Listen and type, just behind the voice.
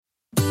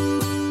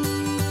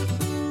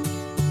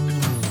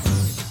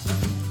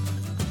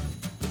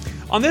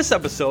On this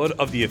episode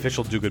of the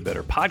official Do Good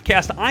Better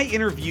podcast, I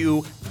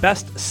interview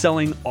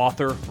best-selling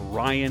author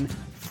Ryan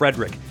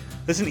Frederick.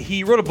 Listen,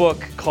 he wrote a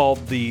book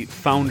called The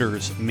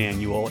Founder's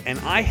Manual, and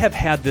I have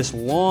had this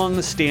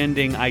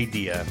long-standing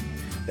idea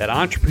that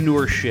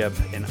entrepreneurship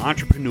and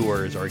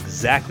entrepreneurs are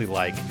exactly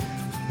like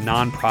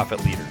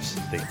nonprofit leaders.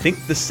 They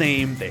think the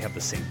same, they have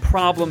the same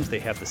problems, they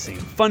have the same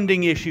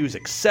funding issues,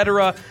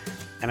 etc.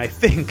 And I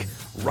think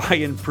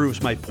Ryan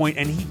proves my point,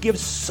 and he gives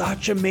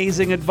such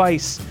amazing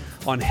advice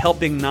on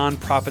helping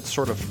nonprofits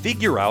sort of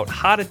figure out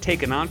how to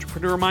take an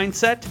entrepreneur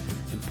mindset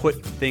and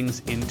put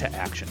things into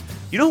action.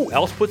 You know who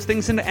else puts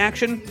things into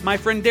action? My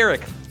friend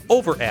Derek,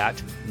 over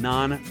at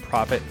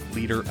Nonprofit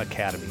Leader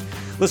Academy.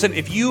 Listen,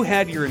 if you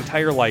had your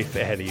entire life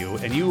ahead of you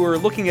and you were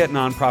looking at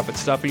nonprofit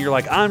stuff and you're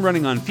like, I'm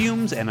running on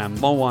fumes and I'm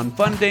low on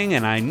funding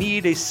and I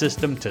need a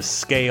system to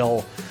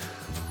scale,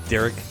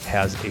 Derek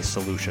has a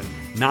solution.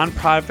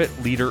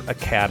 Nonprofit Leader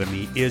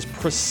Academy is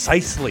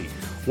precisely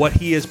what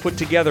he has put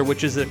together,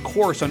 which is a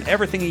course on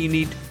everything you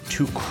need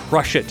to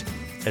crush it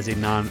as a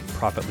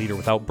nonprofit leader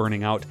without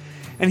burning out.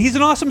 And he's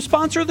an awesome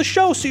sponsor of the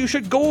show, so you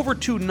should go over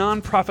to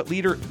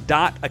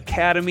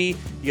nonprofitleader.academy. You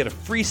get a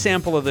free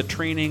sample of the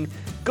training.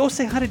 Go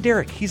say hi to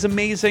Derek. He's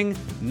amazing.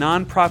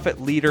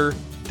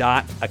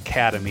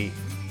 Nonprofitleader.academy.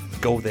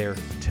 Go there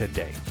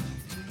today.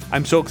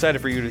 I'm so excited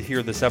for you to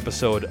hear this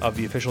episode of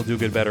the official Do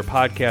Good Better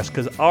podcast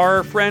because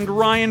our friend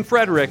Ryan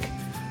Frederick,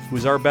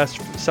 who's our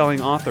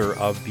best-selling author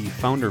of the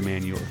Founder's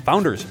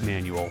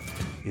Manual,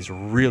 is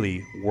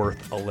really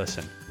worth a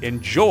listen.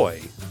 Enjoy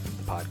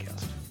the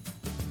podcast.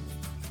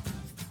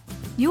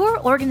 Your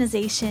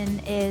organization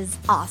is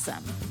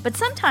awesome, but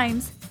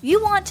sometimes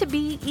you want to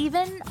be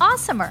even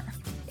awesomer.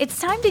 It's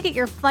time to get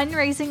your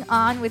fundraising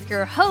on with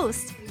your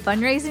host,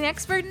 fundraising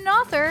expert and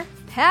author,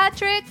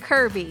 Patrick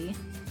Kirby.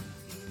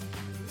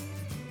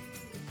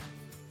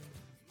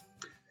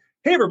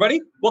 Hey, everybody.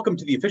 Welcome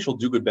to the official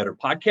Do Good Better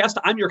podcast.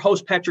 I'm your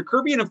host, Patrick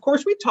Kirby. And of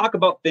course, we talk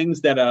about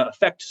things that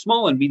affect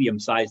small and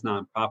medium-sized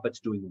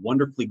nonprofits doing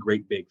wonderfully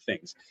great big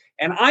things.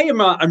 And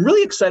I'm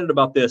really excited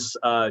about this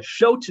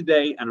show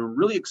today. And I'm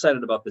really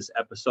excited about this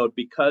episode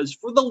because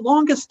for the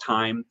longest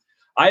time,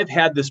 I've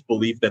had this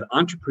belief that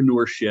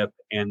entrepreneurship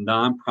and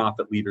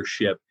nonprofit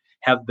leadership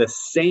have the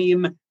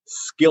same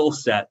skill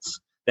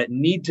sets that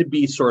need to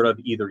be sort of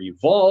either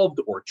evolved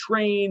or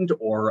trained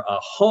or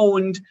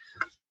honed.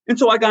 And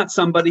so I got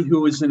somebody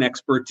who is an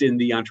expert in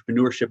the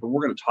entrepreneurship, and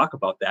we're going to talk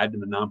about that in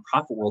the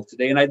nonprofit world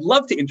today. And I'd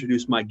love to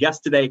introduce my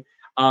guest today,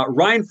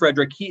 Ryan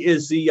Frederick. He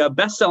is the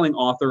best-selling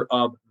author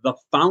of The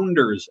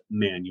Founder's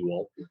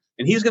Manual,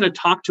 and he's going to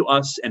talk to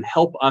us and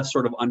help us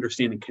sort of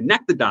understand and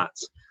connect the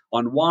dots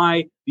on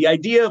why the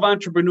idea of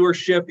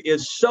entrepreneurship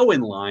is so in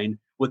line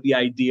with the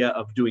idea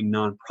of doing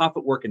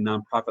nonprofit work and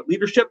nonprofit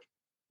leadership.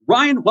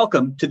 Ryan,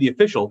 welcome to the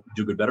official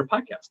Do Good Better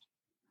podcast.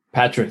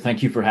 Patrick,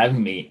 thank you for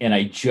having me. And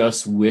I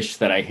just wish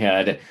that I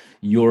had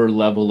your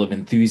level of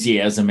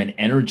enthusiasm and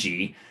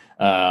energy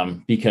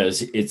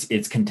because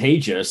it's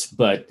contagious.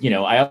 But,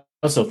 I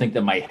also think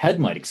that my head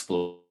might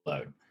explode.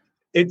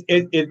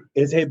 It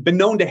has been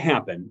known to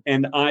happen.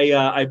 And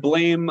I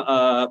blame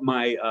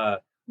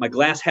my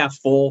glass half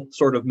full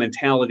sort of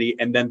mentality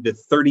and then the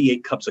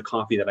 38 cups of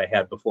coffee that I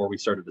had before we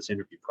started this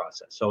interview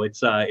process. So it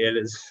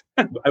is,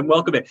 I'm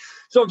welcoming.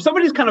 So if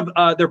somebody's kind of,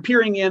 they're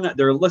peering in,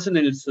 they're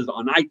listening to this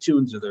on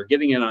iTunes, or they're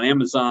getting it on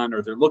Amazon,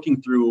 or they're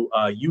looking through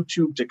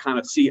YouTube to kind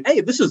of see, hey,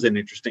 this is an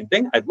interesting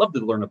thing. I'd love to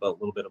learn about a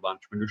little bit of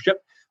entrepreneurship,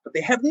 but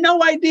they have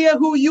no idea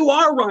who you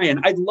are,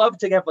 Ryan. I'd love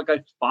to have like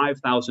a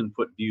 5,000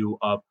 foot view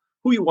of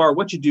who you are,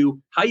 what you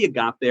do, how you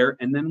got there,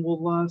 and then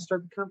we'll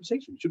start the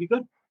conversation. It should be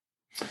good.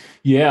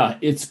 Yeah,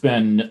 it's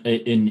been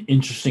an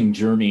interesting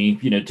journey,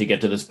 to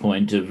get to this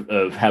point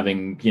of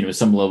having,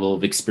 some level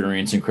of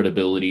experience and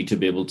credibility to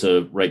be able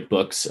to write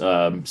books.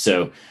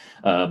 So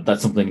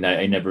that's something that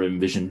I never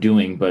envisioned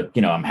doing, but,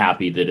 I'm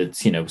happy that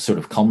it's, sort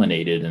of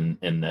culminated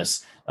in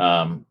this.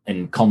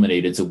 And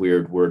culminated is a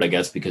weird word, I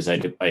guess, because I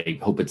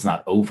hope it's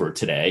not over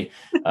today.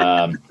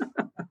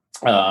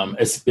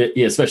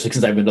 Especially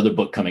because I have another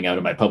book coming out,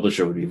 and my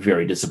publisher would be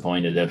very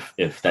disappointed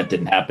if that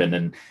didn't happen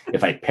and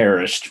if I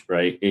perished,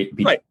 right?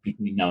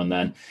 Between now and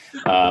then.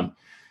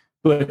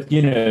 But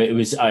it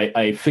was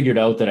I figured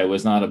out that I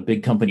was not a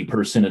big company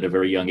person at a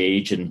very young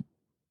age, and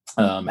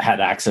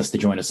had access to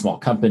join a small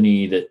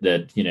company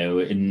that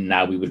and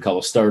now we would call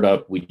a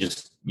startup. We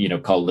just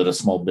called it a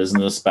small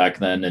business back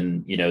then,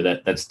 and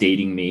that's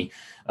dating me.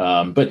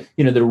 But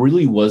there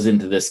really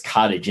wasn't this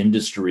cottage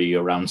industry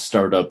around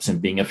startups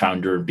and being a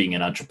founder and being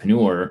an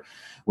entrepreneur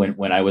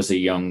when I was a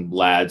young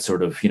lad,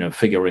 sort of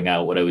figuring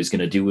out what I was going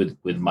to do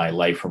with my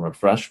life from a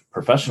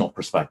professional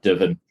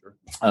perspective, and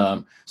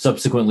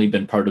subsequently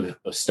been part of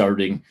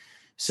starting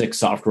 6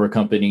 software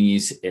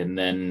companies, and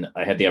then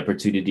I had the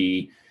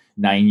opportunity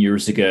 9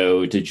 years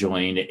ago to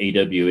join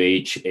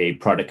AWH, a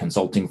product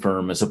consulting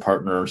firm, as a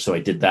partner. So I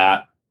did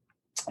that,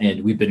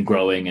 and we've been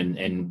growing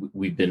and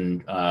we've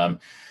been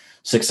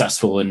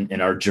successful in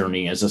our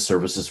journey as a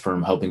services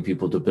firm, helping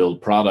people to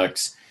build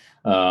products.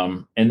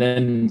 And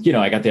then,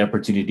 I got the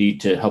opportunity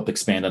to help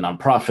expand a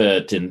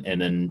nonprofit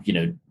and then,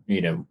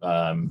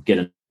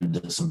 get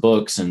into some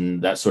books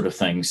and that sort of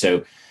thing.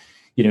 So,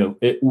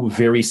 it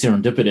very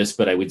serendipitous,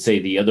 but I would say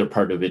the other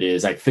part of it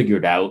is I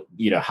figured out,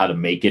 how to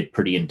make it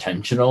pretty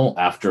intentional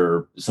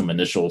after some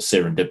initial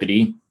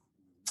serendipity.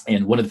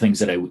 And one of the things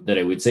that I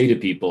would say to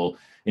people,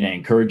 and I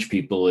encourage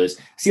people, is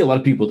I see a lot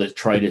of people that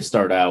try to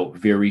start out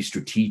very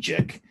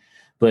strategic,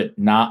 but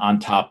not on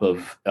top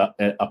of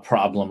a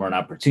problem or an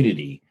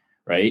opportunity,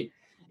 right?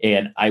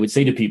 And I would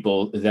say to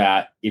people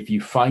that if you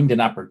find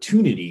an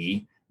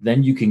opportunity,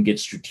 then you can get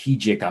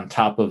strategic on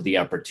top of the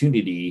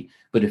opportunity.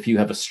 But if you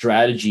have a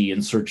strategy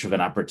in search of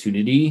an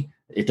opportunity,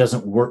 it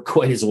doesn't work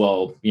quite as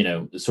well,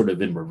 sort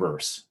of in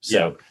reverse.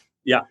 So,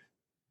 yeah.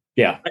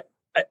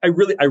 I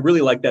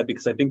really like that,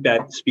 because I think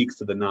that speaks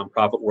to the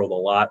nonprofit world a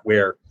lot,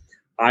 where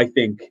I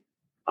think,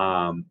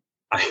 I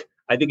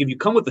think if you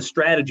come with a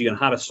strategy on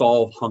how to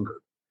solve hunger,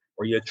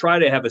 or you try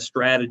to have a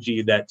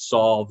strategy that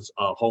solves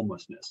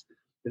homelessness,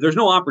 if there's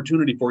no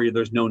opportunity for you,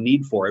 there's no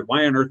need for it.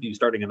 Why on earth are you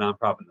starting a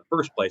nonprofit in the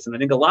first place? And I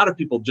think a lot of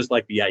people just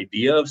like the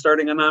idea of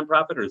starting a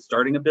nonprofit or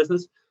starting a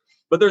business,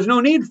 but there's no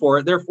need for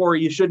it. Therefore,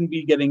 you shouldn't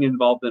be getting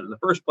involved in it in the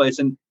first place,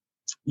 and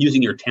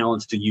using your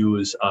talents to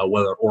use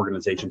whether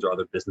organizations or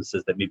other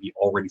businesses that may be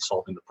already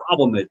solving the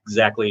problem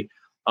exactly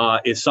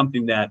is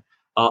something that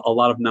a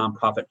lot of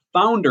nonprofit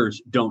founders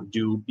don't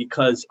do,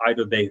 because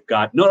either they've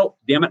got, no,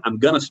 damn it, I'm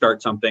going to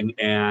start something,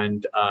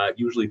 and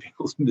usually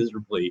fails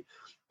miserably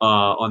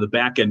on the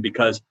back end,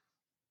 because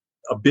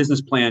a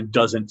business plan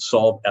doesn't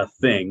solve a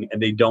thing,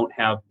 and they don't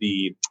have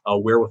the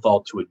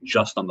wherewithal to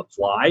adjust on the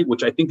fly,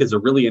 which I think is a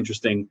really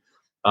interesting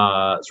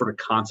sort of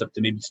concept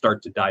to maybe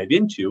start to dive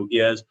into,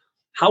 is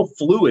how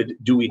fluid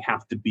do we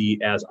have to be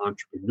as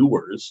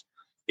entrepreneurs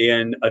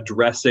in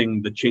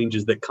addressing the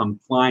changes that come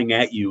flying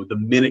at you the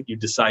minute you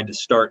decide to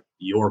start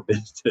your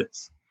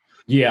business?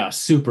 Yeah,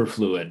 super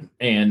fluid.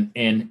 And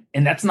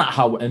that's not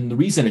how, and the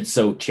reason it's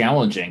so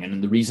challenging,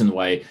 and the reason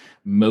why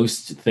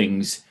most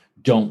things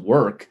don't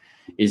work,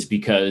 is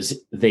because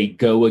they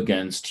go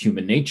against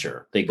human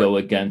nature. They go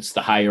against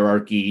the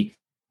hierarchy,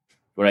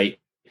 right?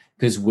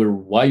 Because we're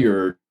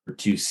wired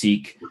to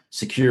seek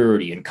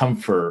security and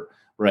comfort,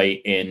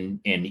 right? And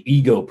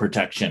ego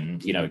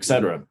protection, et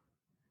cetera.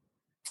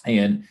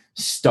 And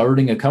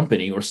starting a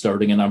company or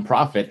starting a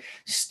nonprofit,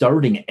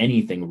 starting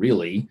anything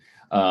really,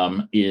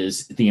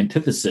 is the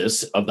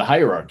antithesis of the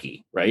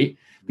hierarchy, right?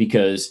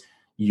 Because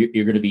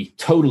you're going to be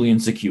totally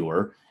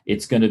insecure.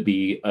 It's going to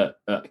be a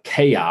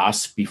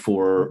chaos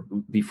before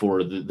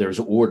there's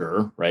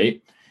order,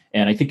 right?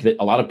 And I think that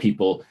a lot of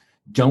people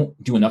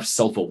don't do enough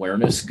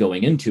self-awareness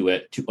going into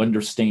it to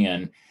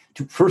understand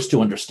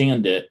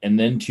it, and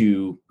then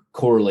to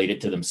correlate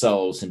it to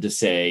themselves and to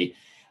say,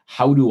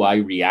 how do I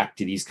react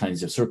to these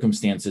kinds of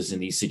circumstances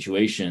in these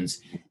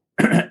situations?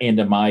 And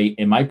am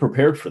I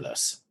prepared for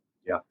this?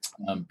 Yeah.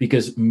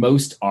 Because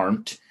most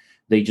aren't.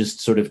 They just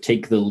sort of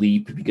take the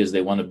leap because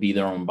they want to be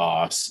their own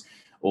boss,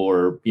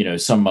 or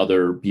some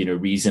other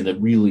reason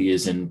that really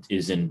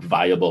isn't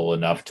viable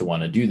enough to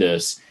want to do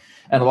this.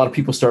 And a lot of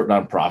people start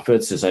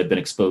nonprofits, as I've been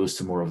exposed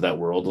to more of that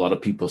world. A lot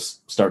of people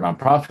start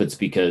nonprofits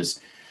because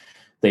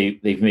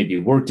they've maybe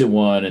worked at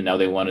one, and now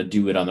they want to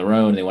do it on their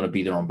own. They want to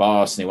be their own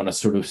boss, and they want to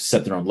sort of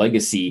set their own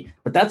legacy.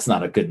 But that's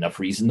not a good enough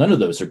reason. None of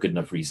those are good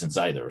enough reasons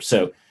either.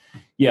 So,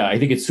 yeah, I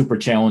think it's super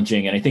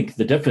challenging. And I think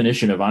the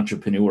definition of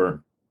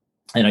entrepreneur,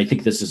 and I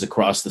think this is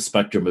across the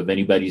spectrum of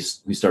anybody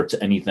who starts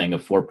anything, a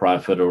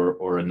for-profit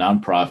or a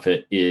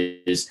nonprofit,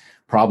 is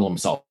problem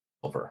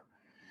solver.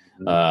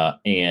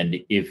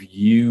 And if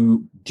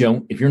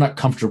you're not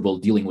comfortable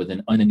dealing with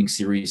an unending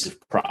series of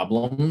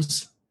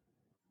problems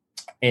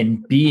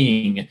and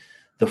being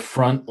the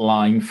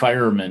frontline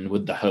fireman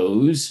with the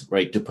hose,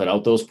 right, to put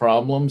out those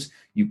problems,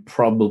 you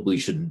probably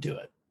shouldn't do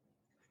it.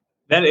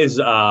 That is,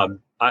 I'm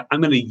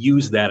going to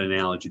use that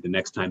analogy the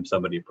next time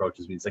somebody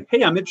approaches me. It's like,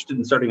 hey, I'm interested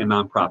in starting a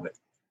nonprofit.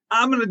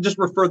 I'm going to just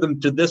refer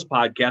them to this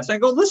podcast. I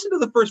go, listen to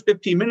the first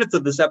 15 minutes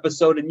of this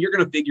episode, and you're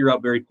going to figure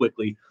out very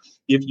quickly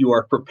if you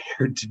are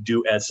prepared to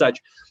do as such.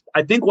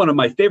 I think one of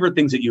my favorite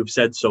things that you've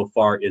said so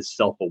far is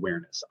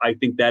self-awareness. I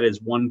think that is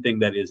one thing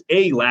that is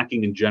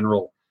lacking in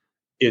general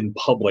in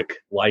public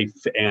life,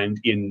 and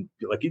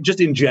just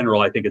in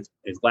general, I think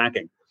it's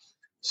lacking.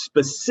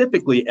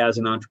 Specifically as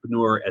an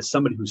entrepreneur, as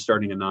somebody who's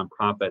starting a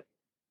nonprofit,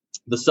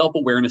 the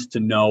self-awareness to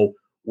know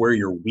where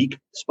your weak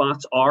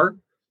spots are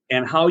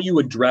and how you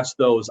address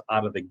those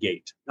out of the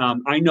gate.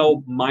 I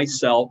know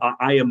myself,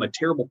 I am a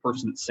terrible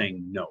person at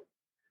saying no.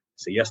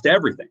 Say yes to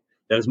everything.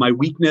 That is my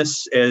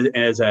weakness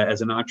as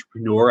an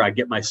entrepreneur. I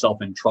get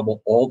myself in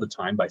trouble all the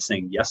time by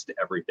saying yes to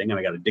everything, and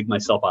I got to dig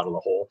myself out of the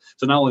hole.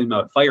 So not only am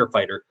I a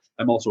firefighter,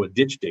 I'm also a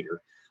ditch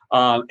digger.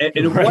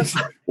 And right.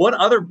 What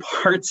other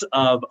parts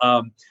of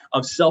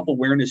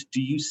self-awareness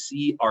do you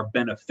see are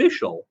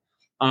beneficial?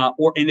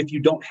 And if you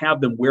don't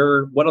have them,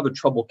 what other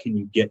trouble can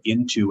you get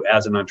into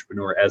as an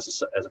entrepreneur,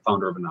 as a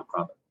founder of a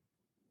nonprofit?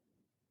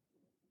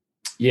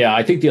 Yeah,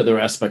 I think the other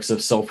aspects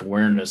of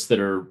self-awareness that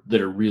are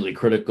really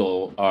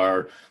critical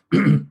are,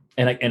 and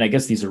I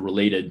guess these are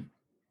related,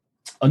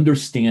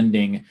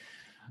 understanding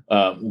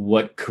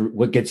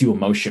what gets you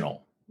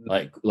emotional,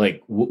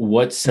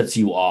 What sets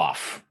you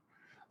off?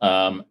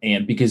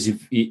 And because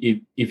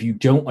if you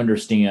don't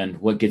understand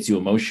what gets you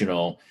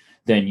emotional,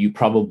 then you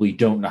probably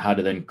don't know how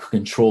to then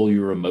control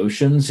your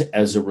emotions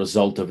as a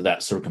result of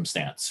that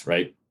circumstance,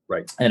 right?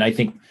 Right. And I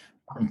think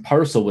part and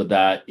parcel with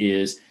that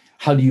is,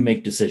 how do you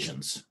make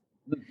decisions?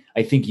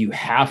 I think you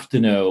have to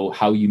know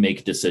how you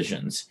make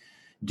decisions.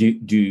 Do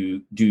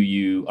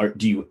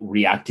you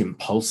react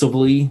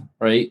impulsively,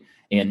 right?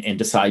 And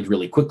decide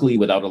really quickly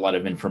without a lot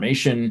of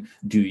information?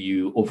 Do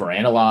you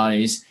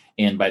overanalyze,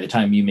 and by the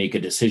time you make a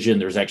decision,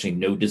 there's actually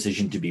no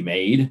decision to be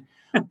made?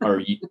 Are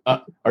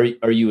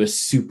you a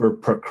super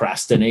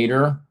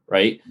procrastinator,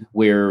 right?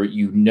 Where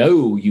you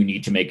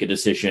need to make a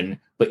decision,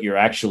 but you're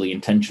actually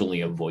intentionally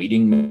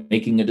avoiding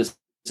making a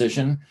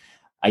decision?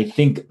 I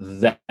think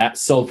that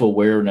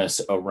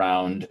self-awareness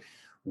around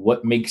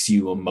what makes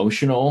you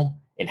emotional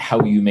and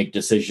how you make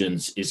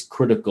decisions is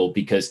critical,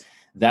 because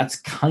that's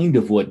kind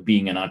of what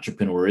being an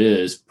entrepreneur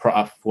is,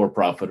 for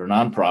profit or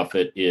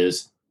nonprofit,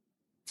 is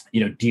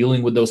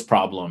dealing with those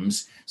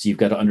problems. So you've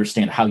got to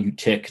understand how you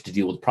tick to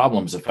deal with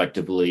problems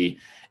effectively,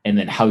 and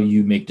then how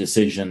you make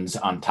decisions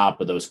on top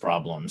of those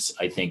problems.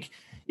 I think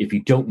if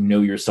you don't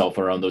know yourself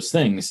around those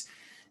things,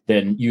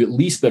 then you at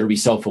least better be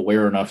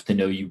self-aware enough to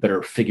know you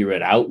better figure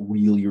it out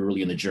really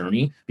early in the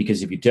journey,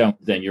 because if you don't,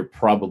 then you're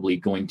probably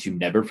going to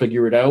never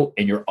figure it out,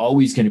 and you're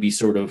always going to be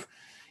sort of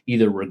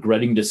either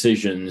regretting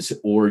decisions,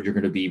 or you're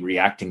going to be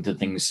reacting to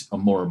things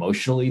more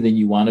emotionally than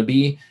you want to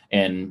be.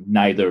 And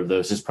neither of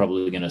those is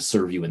probably going to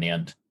serve you in the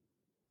end.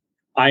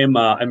 I'm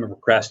a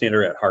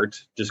procrastinator at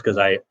heart, just because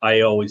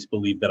I always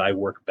believe that I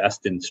work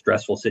best in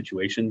stressful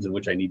situations in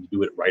which I need to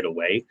do it right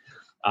away.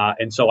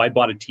 And so I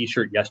bought a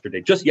t-shirt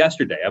just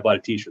yesterday, I bought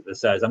a t-shirt that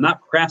says, "I'm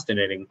not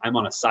procrastinating, I'm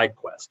on a side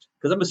quest,"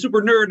 because I'm a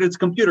super nerd. It's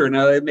computer, and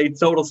it made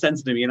total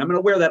sense to me. And I'm going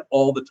to wear that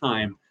all the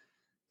time,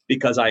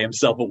 because I am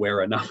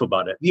self-aware enough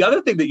about it. The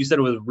other thing that you said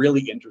was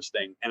really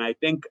interesting, and I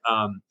think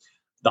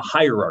the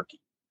hierarchy,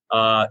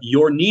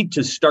 your need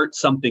to start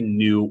something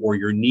new, or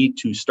your need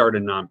to start a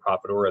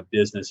nonprofit or a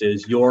business,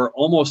 is you're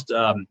almost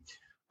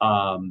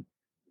schlepping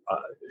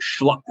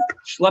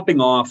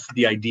off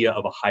the idea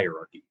of a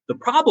hierarchy. The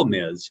problem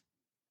is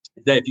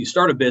that if you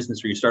start a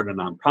business or you start a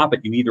nonprofit,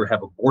 you either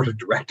have a board of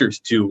directors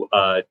to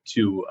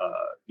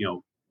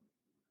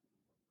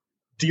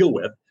deal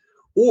with,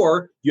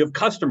 or you have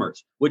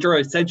customers, which are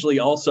essentially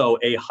also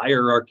a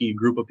hierarchy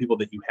group of people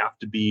that you have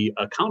to be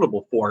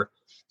accountable for.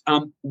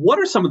 What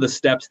are some of the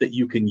steps that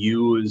you can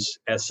use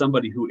as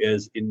somebody who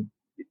is an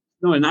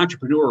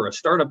entrepreneur or a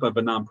startup of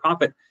a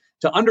nonprofit,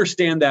 to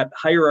understand that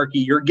hierarchy?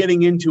 You're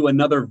getting into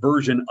another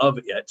version of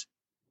it,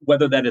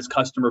 whether that is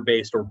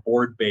customer-based or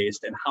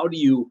board-based. And how do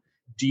you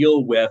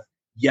deal with,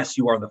 yes,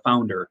 you are the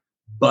founder,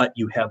 but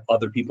you have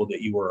other people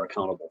that you are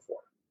accountable for?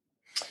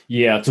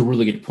 Yeah, it's a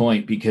really good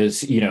point,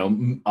 because,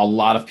 a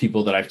lot of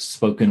people that I've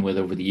spoken with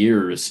over the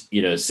years,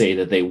 say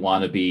that they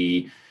want to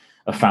be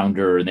a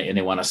founder, and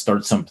they want to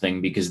start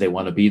something because they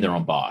want to be their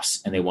own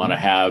boss, and they want to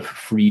have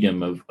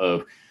freedom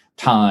of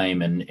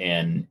time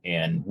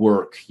and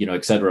work,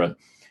 et cetera.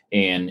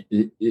 And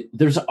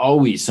there's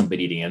always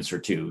somebody to answer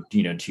to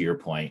your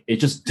point. It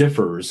just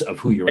differs of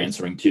who you're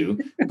answering to,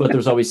 but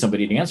there's always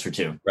somebody to answer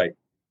to. Right.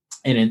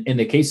 And in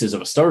the cases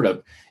of a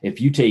startup, if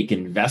you take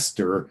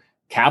investor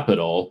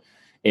capital,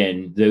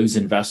 and those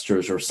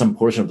investors, or some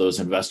portion of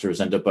those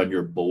investors, end up on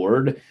your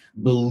board,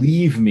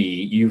 believe me,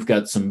 you've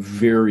got some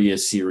very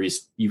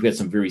serious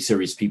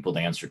people to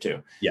answer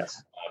to.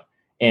 Yes.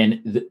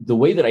 And the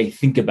way that I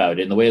think about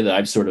it, and the way that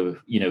I've sort of,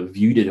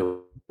 viewed it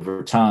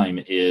over time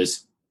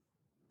is,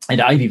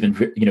 and I've even,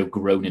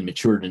 grown and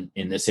matured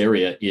in this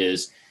area,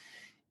 is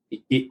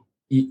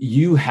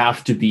you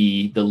have to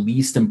be the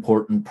least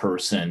important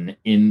person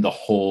in the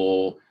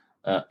whole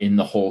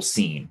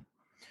scene.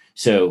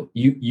 So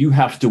you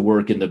have to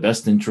work in the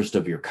best interest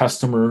of your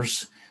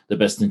customers, the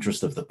best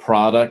interest of the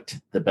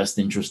product, the best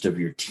interest of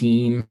your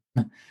team,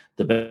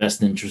 the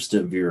best interest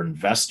of your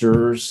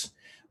investors,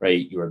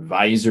 right? Your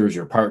advisors,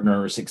 your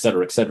partners, et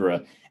cetera, et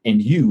cetera.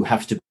 And you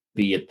have to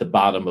be at the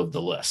bottom of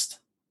the list,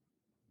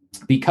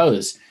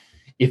 because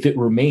if it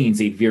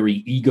remains a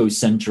very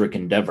egocentric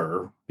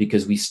endeavor,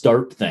 because we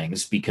start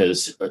things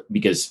because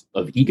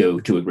of ego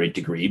to a great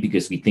degree,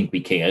 because we think we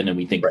can and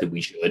we think that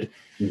we should,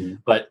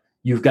 but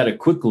you've got to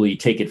quickly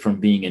take it from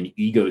being an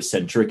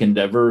egocentric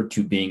endeavor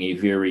to being a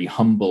very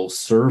humble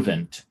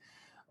servant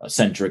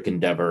centric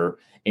endeavor.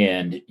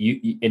 And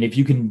if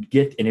you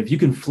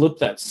can flip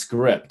that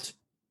script,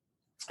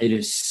 it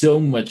is so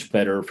much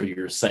better for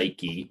your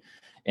psyche.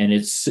 And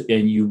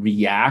you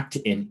react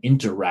and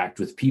interact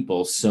with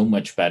people so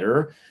much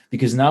better,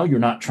 because now you're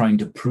not trying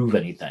to prove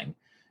anything.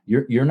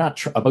 You're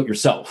not about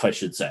yourself, I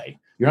should say.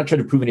 You're not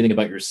trying to prove anything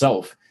about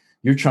yourself.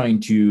 You're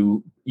trying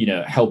to,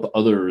 help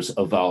others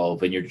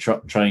evolve, and you're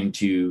trying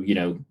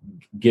to,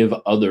 give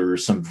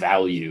others some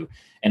value.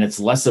 And it's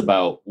less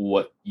about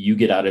what you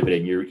get out of it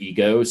and your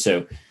ego.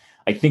 So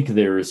I think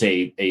there's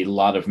a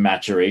lot of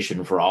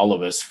maturation for all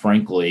of us,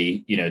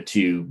 frankly,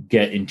 to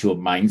get into a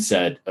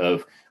mindset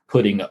of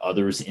putting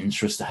others'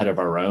 interests ahead of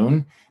our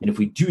own. And if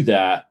we do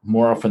that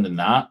more often than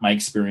not, my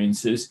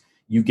experience is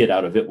you get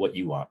out of it what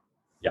you want.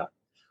 Yeah.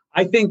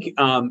 I think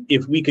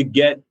if we could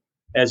get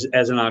as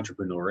an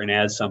entrepreneur and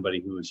as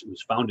somebody who's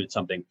founded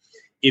something,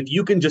 if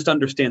you can just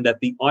understand that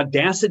the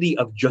audacity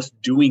of just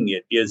doing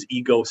it is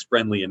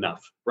ego-friendly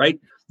enough, right?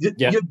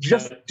 You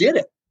just did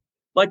it.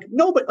 Like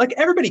nobody, like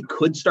everybody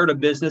could start a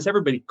business,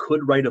 everybody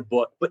could write a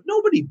book, but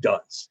nobody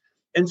does.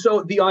 And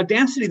so the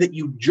audacity that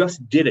you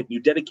just did it, you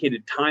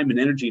dedicated time and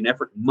energy and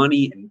effort,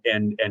 money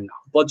and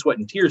blood, sweat,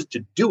 and tears to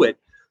do it,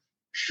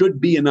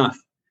 should be enough.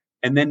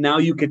 And then now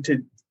you get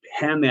to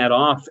hand that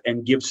off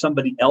and give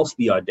somebody else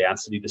the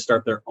audacity to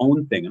start their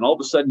own thing. And all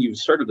of a sudden you've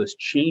started this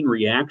chain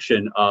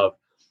reaction of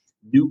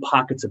new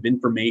pockets of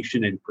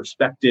information and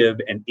perspective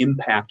and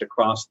impact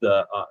across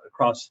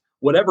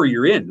whatever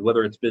you're in,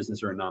 whether it's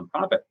business or a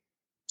nonprofit.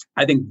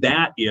 I think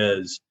that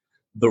is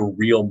the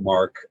real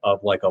mark of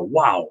like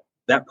wow,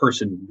 that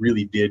person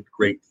really did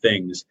great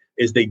things,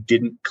 is they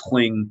didn't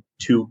cling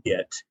to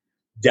it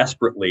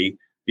desperately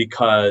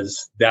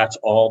because that's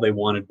all they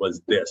wanted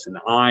was this, and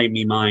I,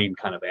 me, mine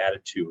kind of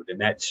attitude. And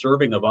that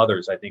serving of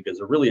others, I think, is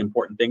a really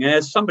important thing. And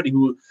as somebody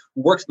who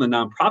works in the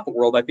nonprofit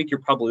world, I think you're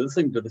probably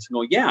listening to this and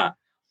going, yeah,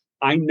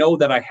 I know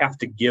that I have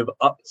to give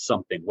up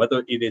something,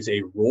 whether it is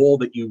a role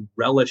that you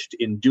relished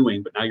in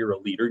doing, but now you're a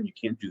leader and you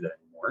can't do that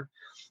anymore.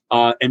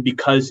 And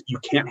because you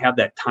can't have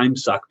that time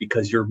suck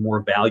because you're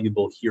more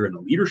valuable here in a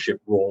leadership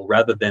role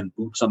rather than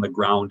boots on the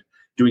ground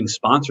doing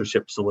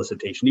sponsorship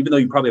solicitation, even though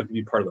you probably have to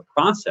be part of the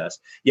process,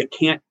 you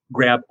can't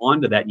grab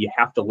onto that. You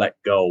have to let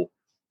go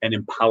and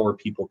empower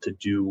people to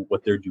do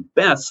what they do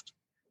best.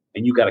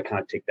 And you got to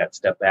kind of take that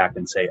step back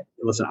and say,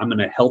 listen, I'm going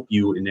to help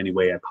you in any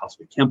way I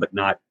possibly can, but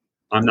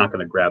I'm not going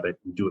to grab it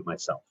and do it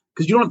myself,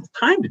 because you don't have the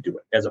time to do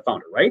it as a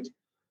founder, right?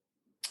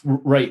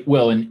 Right.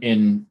 Well,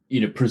 and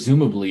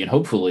presumably and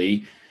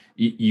hopefully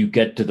you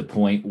get to the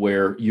point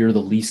where you're the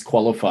least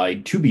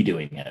qualified to be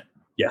doing it.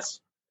 Yes.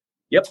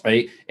 Yep.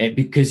 Right. And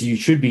because you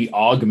should be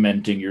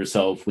augmenting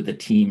yourself with a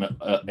team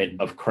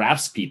of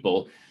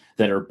craftspeople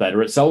that are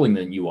better at selling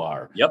than you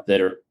are. Yep.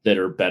 That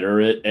are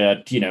better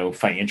at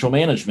financial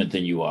management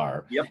than you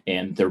are. Yep.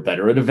 And they're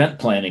better at event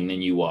planning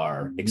than you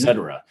are, et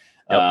cetera.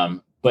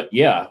 Yep. But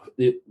yeah,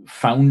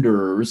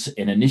 founders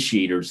and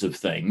initiators of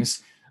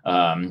things,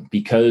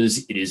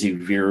 because it is a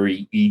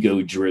very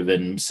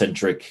ego-driven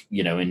centric,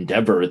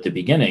 endeavor at the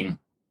beginning,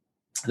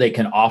 they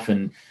can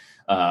often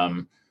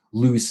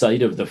lose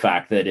sight of the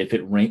fact that if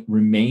it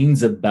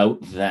remains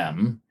about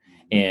them,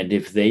 and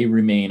if they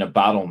remain a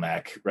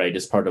bottleneck, right,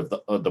 as part of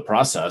the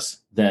process,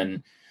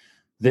 then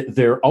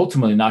they're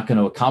ultimately not going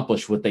to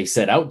accomplish what they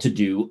set out to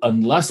do,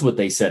 unless what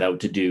they set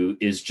out to do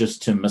is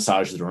just to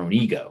massage their own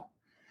ego.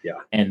 Yeah.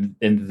 And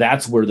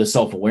that's where the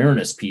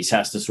self-awareness piece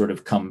has to sort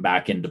of come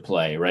back into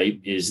play, right?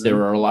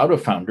 There are a lot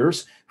of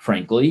founders,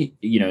 frankly,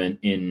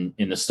 in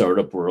the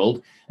startup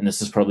world, and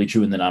this is probably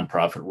true in the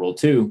nonprofit world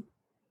too,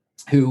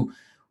 who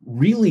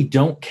really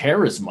don't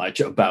care as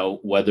much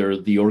about whether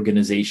the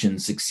organization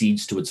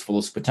succeeds to its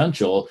fullest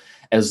potential,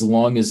 as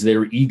long as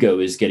their ego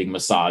is getting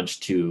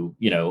massaged to,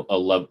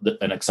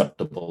 an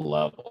acceptable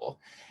level.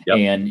 Yep.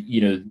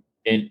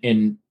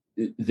 And,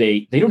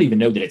 they don't even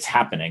know that it's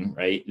happening,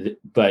 right?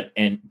 But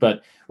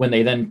when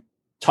they then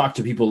talk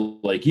to people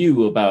like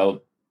you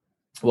about,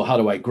 well, how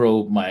do I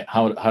grow my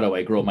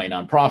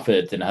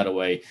nonprofit, and how do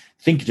I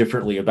think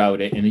differently about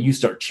it? And then you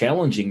start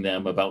challenging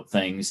them about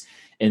things,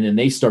 and then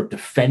they start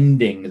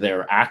defending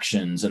their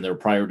actions and their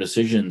prior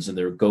decisions and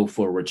their go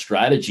forward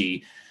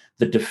strategy.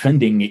 The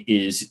defending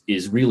is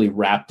really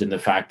wrapped in the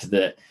fact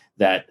that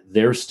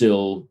they're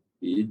still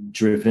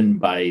driven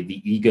by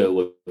the ego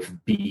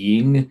of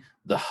being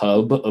the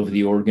hub of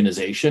the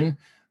organization,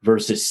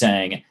 versus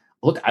saying,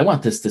 look, I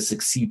want this to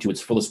succeed to its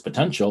fullest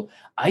potential.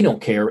 I don't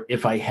care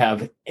if I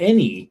have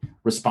any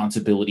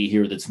responsibility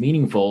here that's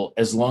meaningful,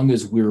 as long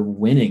as we're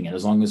winning and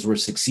as long as we're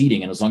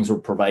succeeding and as long as we're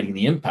providing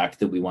the impact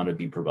that we want to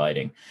be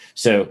providing.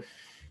 So,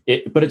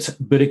 but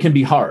it can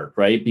be hard,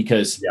 right?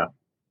 Because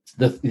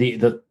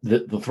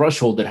the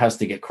threshold that has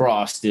to get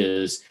crossed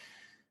is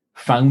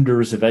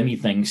founders of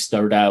anything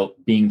start out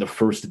being the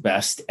first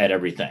best at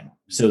everything.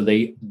 So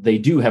they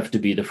do have to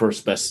be the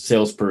first best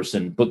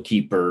salesperson,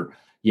 bookkeeper,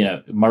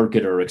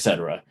 marketer, et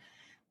cetera.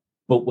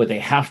 But what they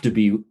have to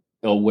be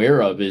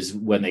aware of is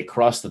when they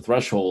cross the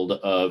threshold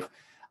of,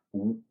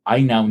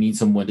 I now need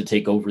someone to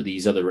take over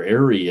these other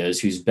areas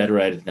who's better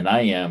at it than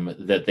I am,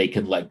 that they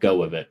can let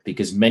go of it.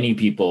 Because many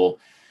people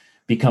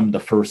become the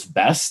first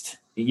best,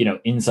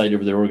 inside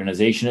of their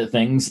organization at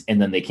things,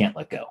 and then they can't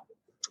let go.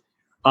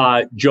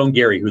 Joan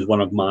Gary, who's one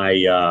of my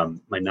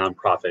my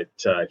nonprofit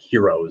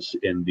heroes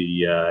in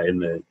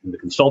the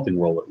consulting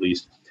world, at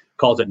least,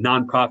 calls it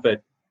nonprofit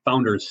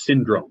founders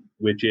syndrome,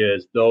 which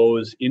is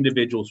those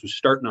individuals who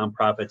start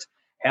nonprofits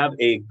have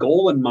a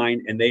goal in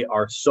mind, and they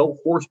are so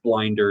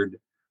blinded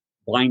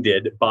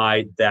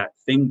by that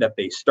thing that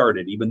they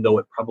started, even though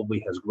it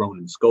probably has grown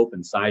in scope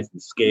and size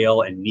and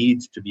scale and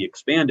needs to be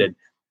expanded,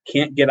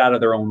 can't get out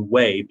of their own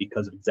way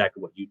because of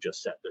exactly what you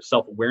just said. Their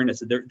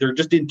self-awareness, they're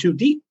just in too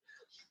deep.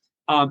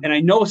 And I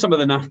know some of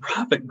the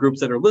nonprofit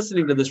groups that are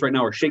listening to this right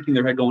now are shaking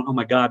their head going, oh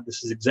my God,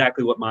 this is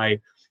exactly what my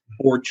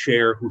board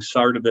chair who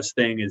started this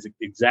thing is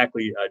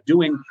exactly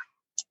doing.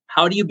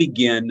 How do you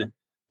begin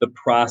the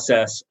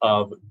process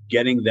of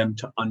getting them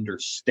to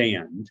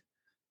understand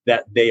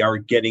that they are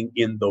getting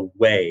in the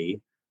way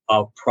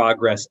of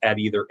progress at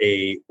either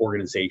a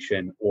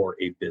organization or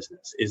a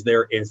business? Is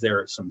there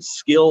some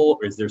skill,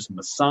 or is there some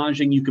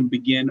massaging you can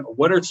begin? Or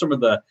what are some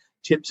of the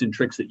tips and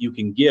tricks that you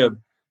can give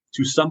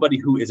to somebody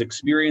who is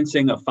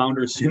experiencing a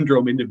founder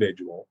syndrome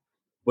individual,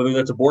 whether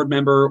that's a board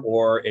member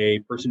or a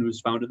person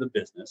who's founded the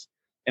business?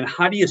 And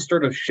how do you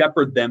sort of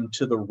shepherd them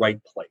to the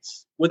right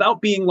place without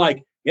being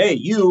like, hey,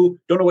 you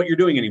don't know what you're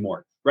doing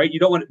anymore, right? You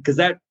don't want, because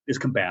that is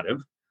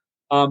combative.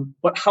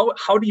 But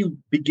how do you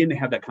begin to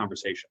have that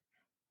conversation?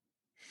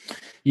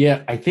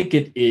 Yeah, I think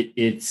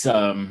it's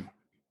I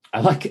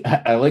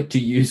like to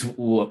use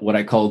what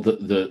I call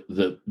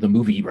the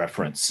movie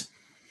reference,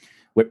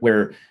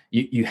 where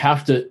you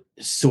have to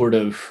sort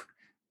of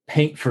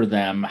paint for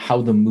them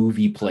how the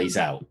movie plays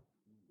out,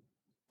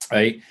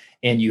 right?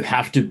 And you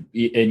have to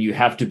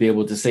be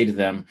able to say to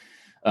them,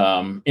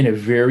 in a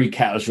very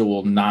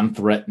casual,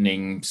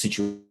 non-threatening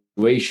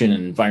situation,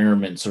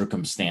 environment,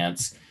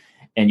 circumstance,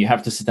 and you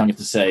have to sit down. You have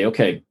to say,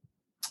 okay,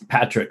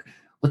 Patrick,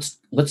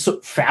 let's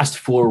fast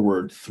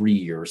forward 3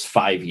 years,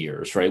 5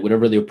 years, right?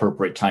 Whatever the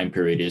appropriate time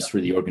period is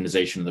for the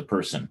organization of the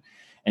person,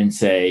 and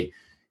say,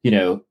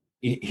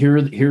 here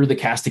are the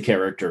cast of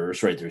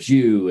characters, right? There's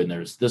you, and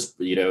there's this,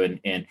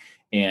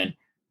 and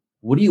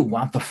what do you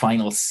want the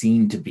final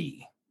scene to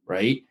be,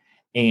 right?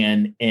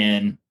 And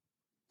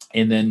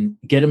then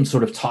get them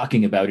sort of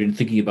talking about it and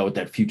thinking about what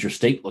that future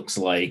state looks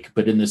like,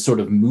 but in this sort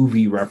of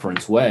movie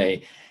reference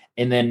way.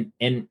 And then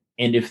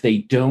if they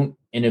don't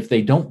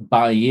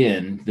buy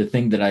in, the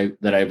thing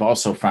that I've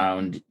also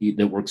found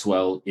that works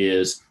well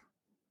is,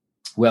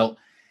 well,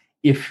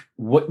 if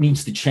what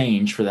needs to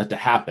change for that to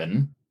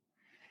happen,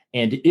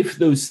 and if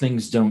those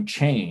things don't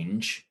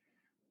change,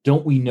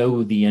 don't we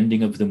know the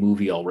ending of the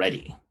movie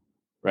already,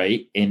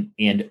 right?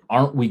 And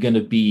aren't we going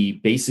to be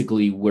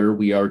basically where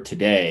we are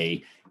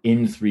today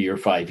in 3 or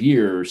 5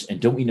 years? And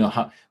don't we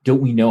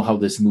know how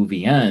this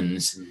movie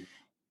ends,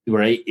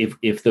 right?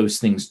 If those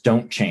things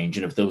don't change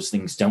and if those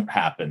things don't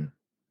happen.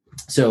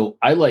 So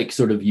I like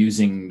sort of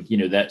using,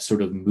 that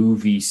sort of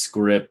movie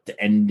script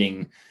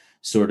ending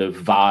sort of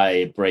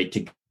vibe, right,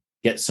 to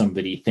get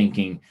somebody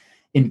thinking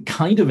in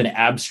kind of an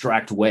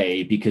abstract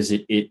way, because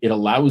it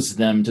allows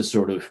them to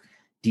sort of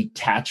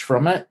detach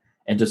from it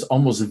and just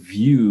almost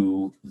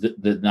view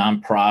the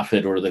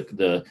nonprofit or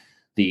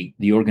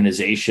the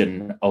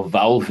organization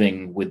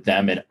evolving with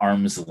them at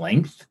arm's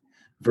length,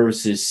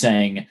 versus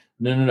saying,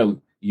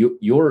 no,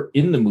 you're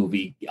in the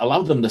movie.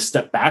 Allow them to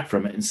step back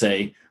from it and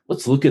say,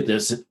 let's look at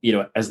this,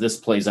 as this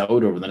plays out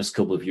over the next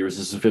couple of years,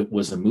 as if it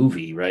was a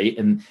movie, right?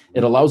 And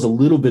it allows a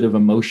little bit of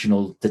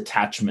emotional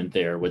detachment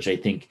there, which I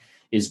think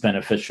is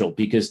beneficial,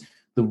 because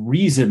the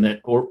reason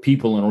that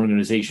people and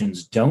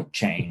organizations don't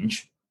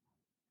change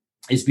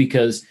is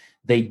because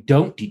they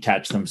don't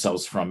detach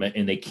themselves from it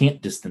and they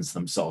can't distance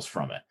themselves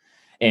from it.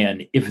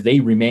 And if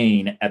they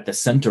remain at the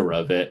center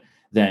of it,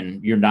 then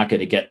you're not going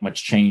to get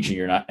much change,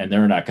 and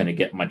they're not going to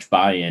get much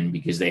buy-in,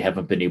 because they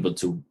haven't been able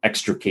to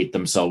extricate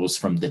themselves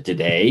from the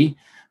today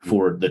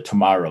for the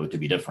tomorrow to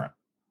be different.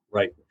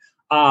 Right.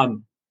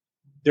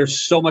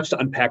 There's so much to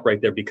unpack right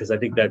there, because I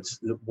think that's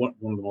one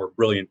of the more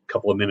brilliant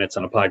couple of minutes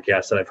on a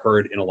podcast that I've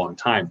heard in a long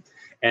time.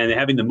 And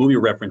having the movie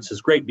reference is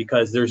great,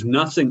 because there's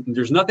nothing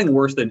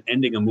worse than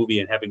ending a movie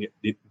and having it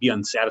be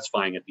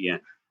unsatisfying at the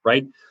end,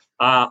 right?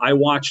 I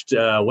watched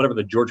whatever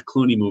the George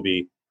Clooney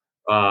movie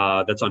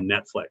that's on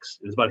Netflix.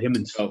 It's about him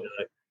and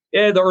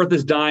the Earth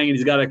is dying, and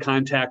he's got to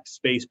contact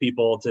space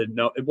people to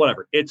know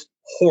whatever. It's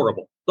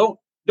horrible.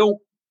 Don't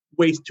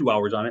waste 2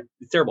 hours on it.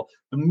 It's terrible.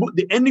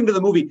 The ending to the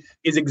movie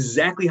is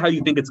exactly how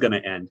you think it's going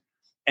to end,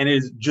 and it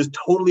is just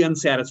totally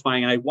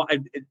unsatisfying.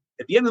 And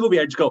at the end of the movie,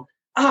 I just go,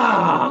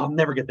 I'll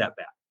never get that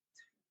back.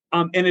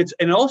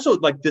 And also,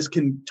 like, this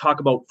can talk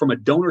about from a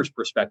donor's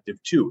perspective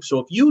too. So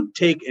if you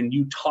take and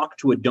you talk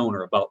to a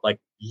donor about, like,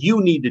 you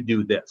need to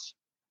do this,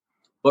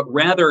 but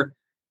rather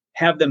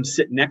have them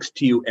sit next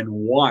to you and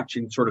watch,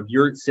 and sort of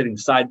you're sitting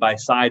side by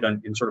side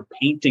and sort of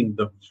painting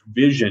the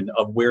vision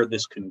of where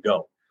this can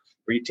go.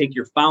 Or you take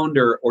your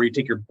founder or you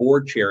take your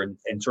board chair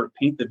and sort of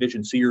paint the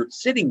vision. So you're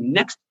sitting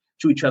next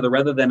to each other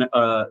rather than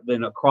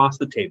across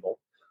the table.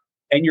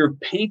 And you're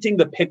painting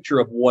the picture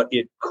of what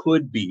it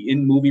could be,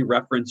 in movie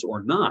reference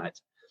or not.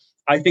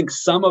 I think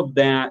some of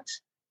that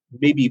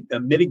maybe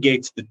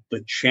mitigates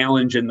the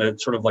challenge and the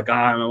sort of like,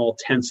 I'm all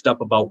tensed up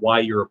about why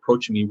you're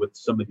approaching me with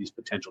some of these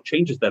potential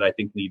changes that I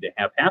think need to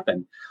have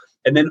happen.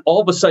 And then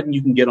all of a sudden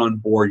you can get on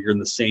board. You're in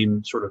the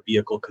same sort of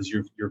vehicle because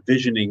you're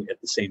visioning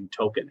at the same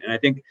token. And I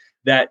think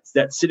that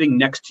sitting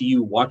next to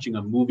you watching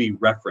a movie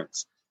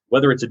reference,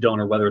 whether it's a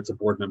donor, whether it's a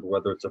board member,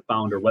 whether it's a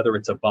founder, whether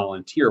it's a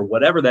volunteer,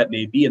 whatever that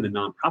may be in the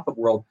nonprofit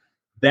world,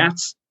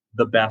 that's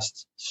the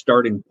best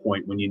starting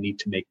point when you need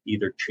to make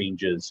either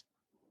changes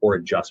or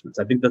adjustments.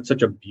 I think that's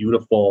such a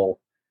beautiful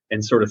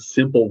and sort of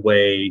simple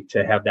way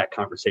to have that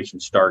conversation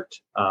start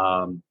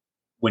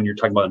when you're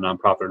talking about a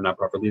nonprofit or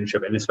nonprofit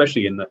leadership, and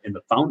especially in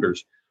the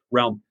founders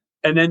realm.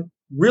 And then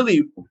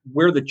really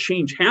where the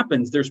change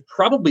happens, there's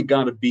probably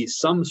got to be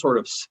some sort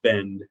of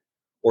spend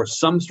or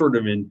some sort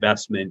of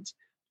investment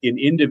in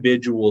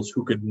individuals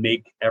who could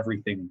make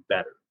everything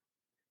better.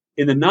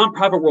 In the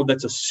nonprofit world,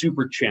 that's a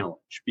super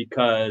challenge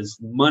because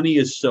money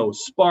is so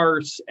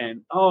sparse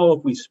and,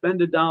 if we spend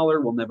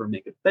 $1, we'll never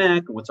make it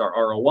back. And what's our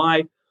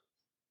ROI?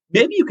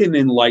 Maybe you can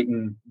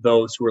enlighten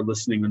those who are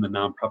listening in the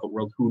nonprofit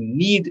world who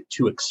need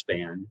to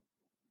expand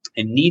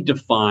and need to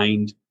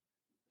find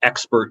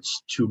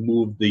experts to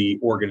move the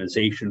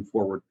organization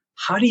forward.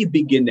 How do you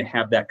begin to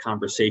have that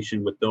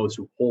conversation with those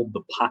who hold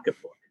the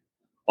pocketbook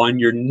on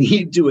your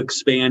need to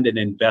expand and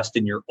invest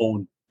in your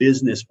own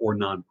business or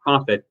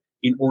nonprofit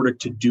in order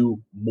to do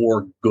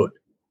more good?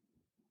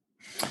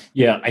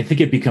 Yeah, I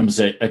think it becomes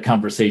a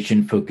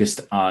conversation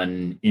focused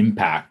on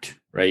impact,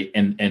 right?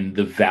 And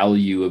the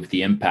value of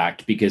the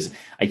impact, because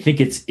I think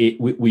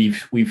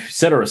we've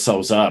set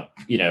ourselves up,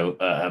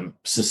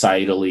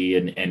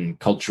 societally and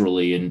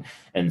culturally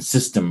and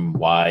system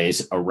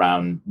wise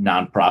around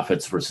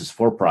nonprofits versus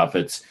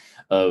for-profits.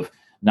 Of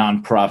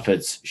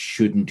nonprofits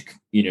shouldn't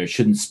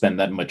spend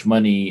that much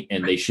money,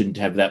 and they shouldn't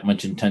have that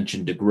much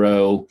intention to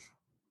grow,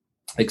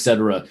 et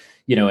cetera.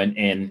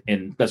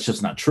 And that's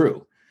just not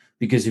true.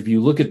 Because if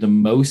you look at the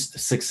most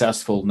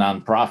successful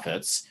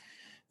nonprofits,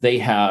 they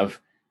have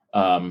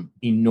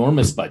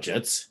enormous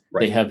budgets,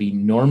 right. They have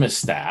enormous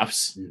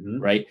staffs,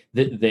 right?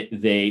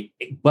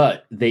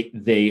 But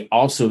they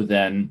also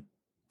then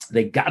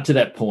they got to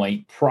that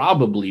point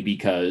probably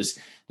because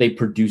they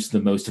produced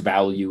the most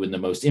value and the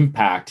most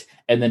impact,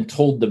 and then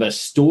told the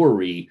best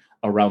story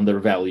around their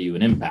value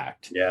and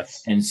impact.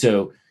 Yes. And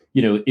so,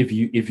 if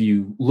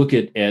you look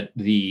at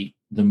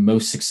the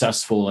most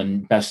successful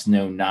and best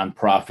known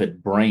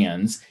nonprofit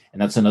brands,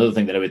 and that's another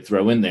thing that I would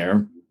throw in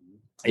there,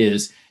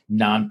 is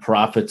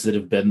nonprofits that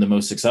have been the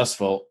most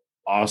successful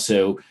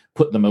also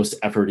put the most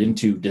effort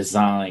into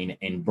design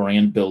and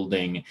brand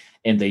building,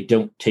 and they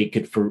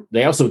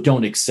also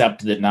don't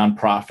accept that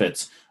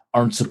nonprofits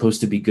aren't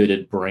supposed to be good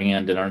at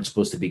brand and aren't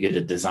supposed to be good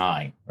at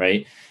design,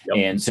 right? Yep.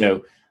 And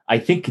so I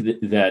think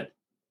that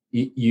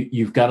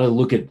you've got to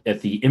look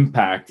at the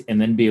impact and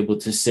then be able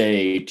to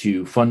say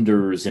to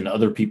funders and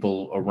other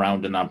people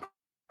around a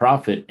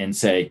nonprofit and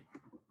say,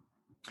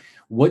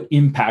 what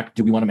impact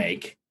do we want to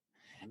make?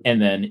 And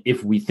then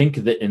if we think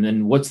that, and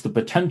then what's the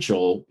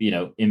potential,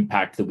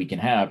 impact that we can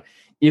have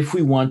if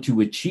we want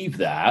to achieve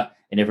that?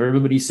 And if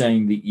everybody's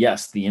saying that,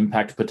 yes, the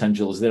impact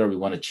potential is there, we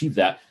want to achieve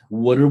that,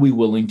 what are we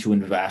willing to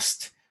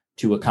invest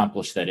to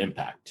accomplish that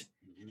impact?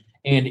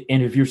 And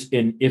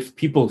if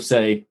people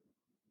say,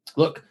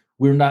 look,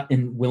 we're not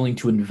willing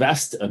to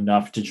invest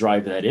enough to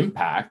drive that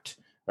impact,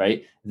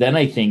 right? Then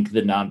I think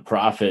the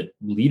nonprofit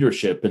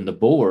leadership and the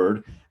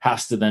board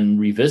has to then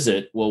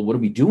revisit, well, what are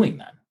we doing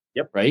then?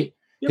 Yep. Right?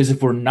 Because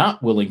if we're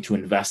not willing to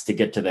invest to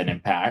get to that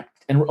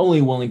impact, and we're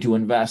only willing to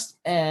invest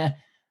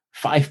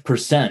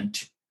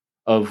 5%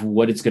 of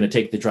what it's going to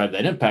take to drive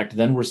that impact,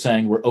 then we're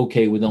saying we're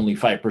okay with only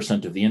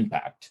 5% of the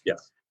impact.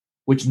 Yes.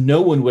 Which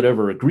no one would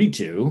ever agree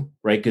to,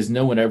 right? Because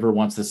no one ever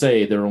wants to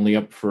say they're only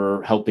up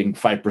for helping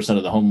 5%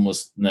 of the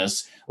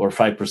homelessness, or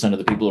 5% of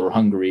the people who are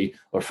hungry,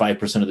 or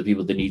 5% of the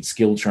people that need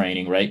skill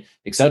training, right?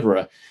 Et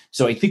cetera.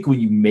 So I think when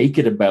you make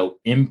it about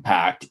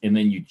impact and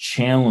then you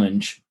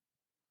challenge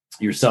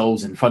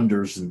yourselves and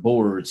funders and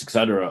boards, et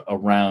cetera,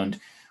 around,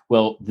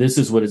 well, this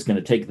is what it's going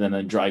to take then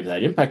and drive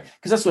that impact.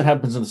 Because that's what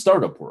happens in the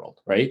startup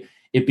world, right?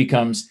 It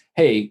becomes,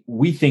 hey,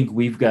 we think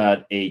we've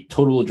got a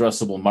total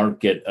addressable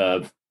market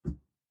of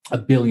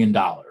 $1 billion.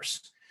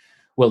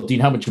 Well, Dean,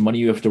 how much money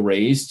you have to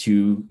raise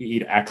to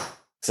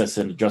access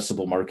an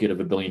addressable market of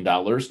 $1 billion?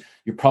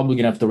 You're probably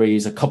going to have to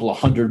raise a couple of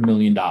 $100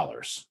 million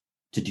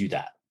to do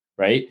that,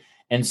 right?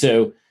 And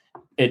so,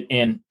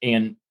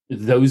 and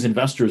those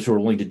investors who are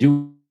willing to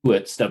do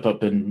it step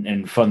up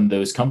and fund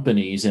those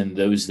companies, and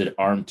those that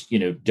aren't,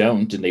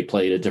 don't, and they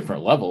play at a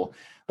different level.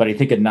 But I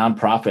think a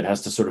nonprofit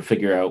has to sort of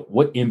figure out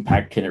what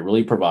impact can it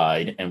really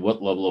provide and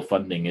what level of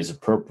funding is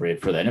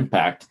appropriate for that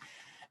impact.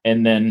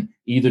 And then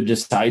either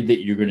decide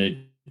that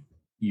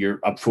you're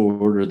up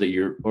for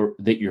it, or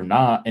that you're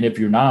not. And if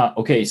you're not,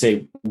 okay,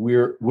 say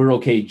we're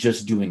okay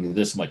just doing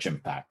this much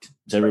impact.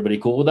 Is everybody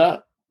cool with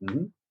that?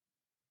 Mm-hmm.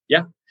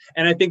 Yeah.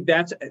 And I think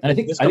there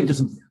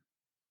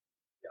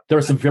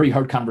are some very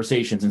hard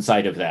conversations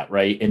inside of that,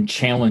 right? And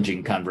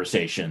challenging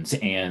conversations.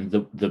 And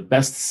the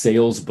best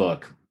sales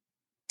book,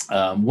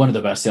 one of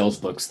the best sales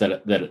books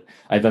that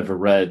I've ever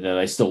read that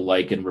I still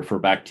like and refer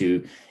back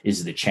to,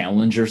 is The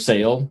Challenger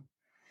Sale.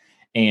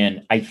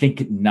 And I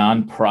think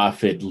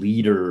nonprofit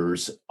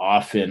leaders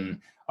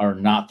often are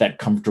not that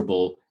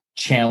comfortable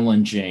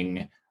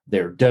challenging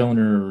their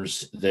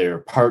donors, their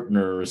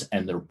partners,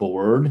 and their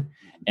board.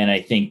 And I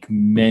think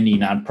many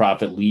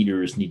nonprofit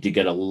leaders need to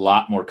get a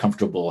lot more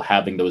comfortable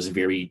having those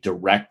very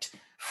direct,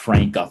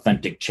 frank,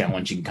 authentic,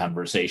 challenging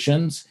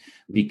conversations,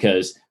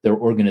 because their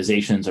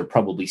organizations are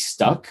probably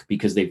stuck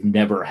because they've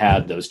never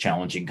had those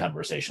challenging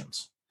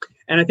conversations.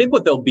 And I think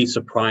what they'll be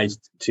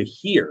surprised to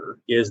hear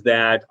is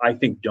that I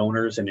think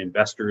donors and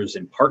investors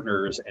and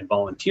partners and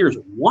volunteers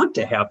want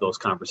to have those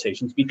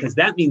conversations, because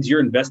that means you're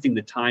investing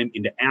the time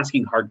into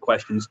asking hard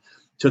questions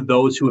to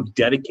those who have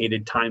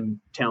dedicated time,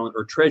 talent,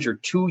 or treasure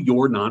to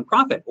your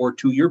nonprofit or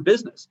to your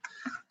business.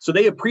 So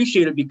they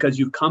appreciate it because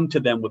you've come to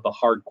them with a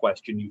hard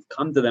question. You've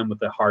come to them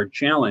with a hard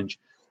challenge.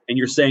 And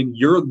you're saying,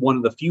 you're one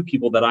of the few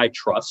people that I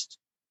trust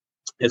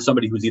as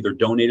somebody who's either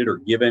donated or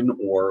given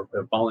or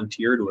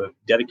volunteered or have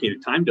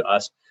dedicated time to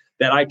us,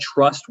 that I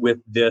trust with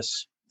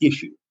this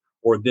issue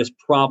or this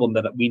problem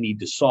that we need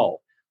to solve.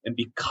 And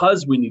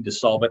because we need to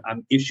solve it,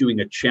 I'm issuing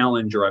a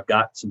challenge, or I've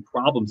got some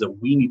problems that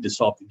we need to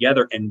solve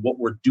together, and what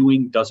we're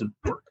doing doesn't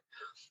work.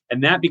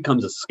 And that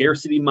becomes a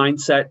scarcity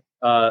mindset.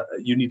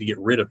 You need to get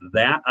rid of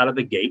that out of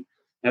the gate.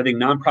 And I think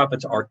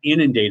nonprofits are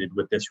inundated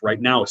with this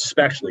right now,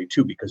 especially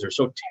too, because they're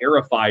so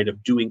terrified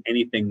of doing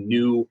anything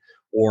new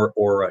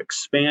or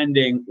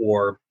expanding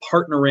or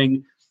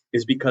partnering,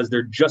 is because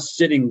they're just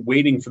sitting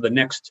waiting for the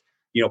next,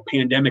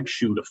 pandemic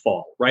shoe to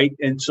fall, right?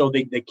 And so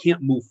they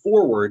can't move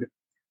forward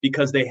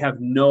because they have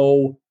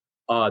no,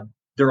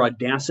 their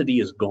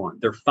audacity is gone.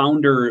 Their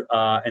founder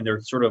and their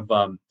sort of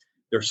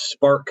their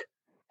spark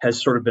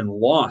has sort of been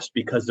lost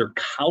because they're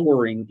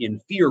cowering in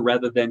fear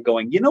rather than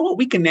going, you know what,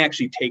 we can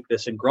actually take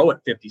this and grow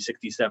at 50,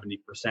 60,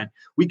 70%.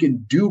 We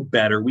can do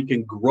better. We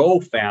can grow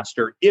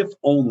faster if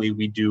only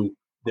we do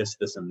this,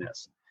 this, and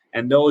this.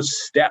 And those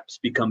steps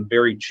become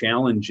very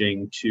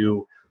challenging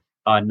to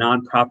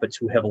nonprofits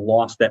who have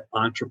lost that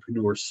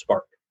entrepreneur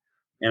spark.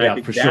 And I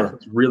think that's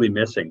what's really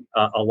missing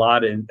a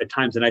lot at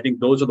times. And I think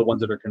those are the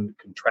ones that are going to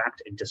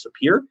contract and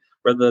disappear,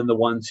 rather than the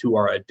ones who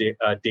are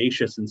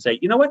audacious and say,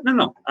 you know what,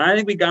 no, I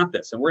think we got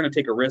this. And we're going to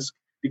take a risk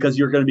because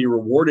you're going to be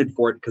rewarded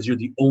for it because you're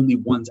the only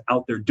ones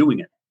out there doing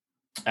it.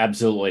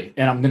 Absolutely.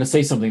 And I'm going to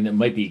say something that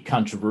might be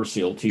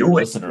controversial to your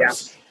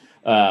listeners.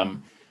 Yes.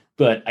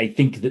 But I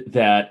think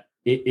that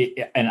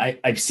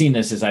I've seen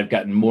this as I've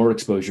gotten more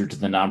exposure to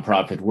the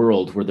nonprofit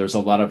world, where there's a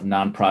lot of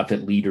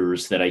nonprofit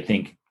leaders that I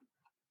think,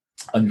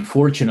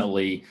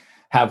 unfortunately,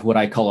 have what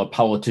I call a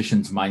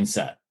politician's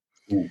mindset.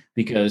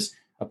 Because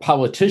a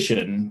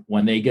politician,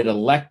 when they get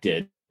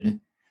elected,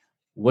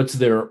 what's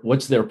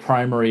their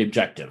primary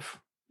objective?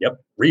 Yep,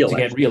 reelection.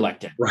 To get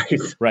reelected.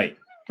 Right.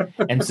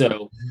 And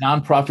so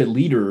nonprofit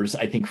leaders,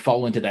 I think,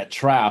 fall into that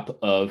trap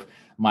of,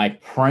 my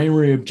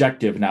primary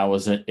objective now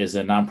as a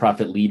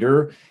nonprofit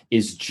leader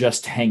is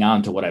just hang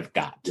on to what I've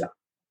got.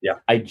 Yeah.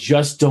 I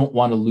just don't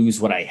want to lose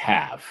what I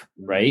have.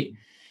 Right.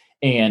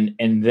 And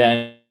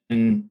then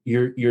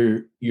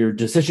your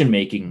decision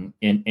making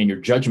and your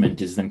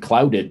judgment is then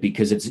clouded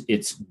because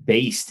it's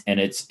based and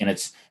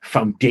it's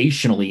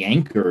foundationally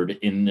anchored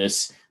in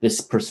this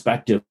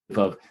perspective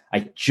of,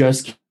 I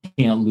just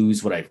can't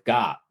lose what I've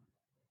got.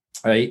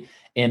 Right.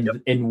 And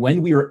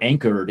when we are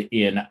anchored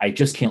in, I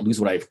just can't lose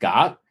what I've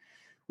got,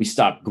 we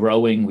stop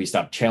growing, we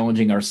stop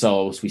challenging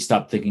ourselves, we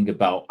stop thinking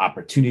about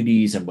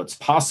opportunities and what's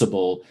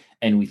possible,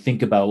 and we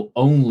think about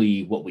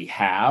only what we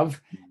have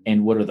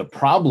and what are the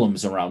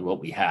problems around what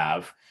we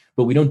have,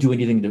 but we don't do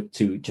anything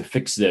to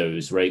fix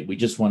those, right? We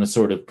just want to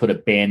sort of put a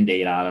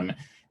Band-Aid on them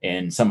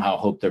and somehow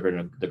hope they're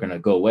gonna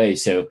go away.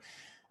 So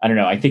I don't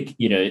know. I think,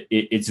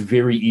 it's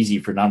very easy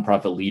for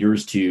nonprofit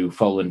leaders to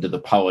fall into the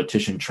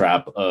politician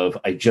trap of,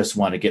 I just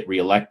want to get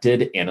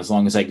reelected. And as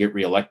long as I get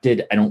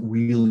reelected, I don't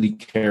really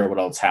care what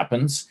else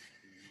happens.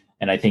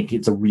 And I think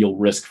it's a real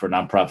risk for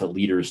nonprofit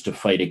leaders to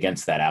fight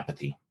against that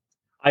apathy.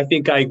 I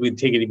think I would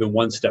take it even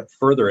one step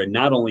further. And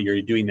not only are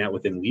you doing that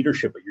within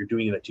leadership, but you're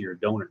doing it to your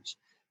donors.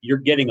 You're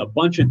getting a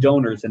bunch of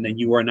donors, and then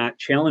you are not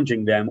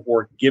challenging them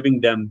or giving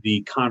them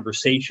the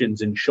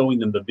conversations and showing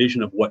them the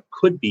vision of what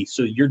could be.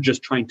 So you're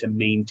just trying to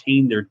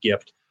maintain their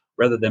gift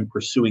rather than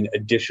pursuing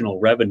additional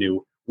revenue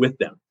with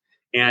them.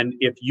 And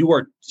if you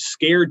are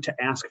scared to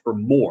ask for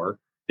more,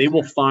 they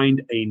will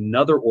find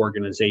another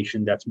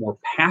organization that's more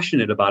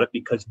passionate about it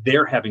because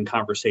they're having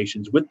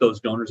conversations with those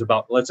donors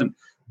about, listen,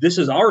 this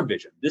is our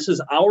vision. This is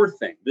our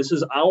thing. This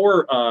is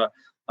our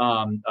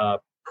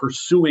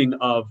pursuing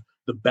of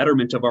the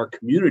betterment of our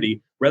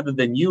community, rather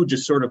than you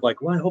just sort of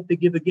like, well, I hope they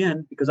give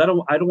again, because I don't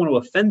want to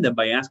offend them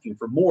by asking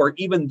for more,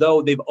 even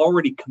though they've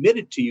already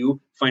committed to you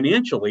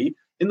financially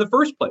in the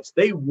first place.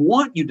 They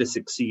want you to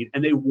succeed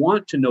and they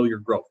want to know your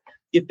growth.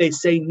 If they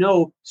say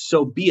no,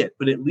 so be it.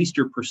 But at least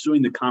you're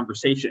pursuing the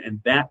conversation,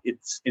 and that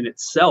it's in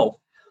itself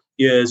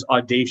is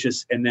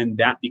audacious. And then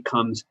that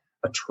becomes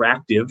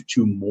attractive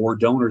to more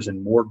donors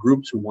and more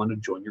groups who want to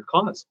join your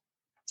cause.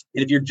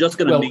 And if you're just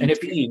going to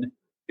maintain,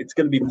 it's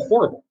going to be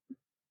horrible.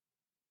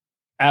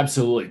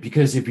 Absolutely.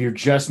 Because if you're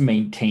just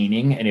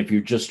maintaining and if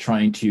you're just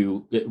trying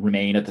to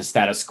remain at the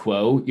status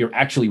quo, you're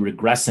actually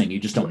regressing. You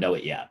just don't know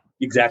it yet.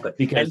 Exactly.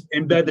 Because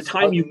and by the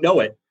time you know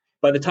it,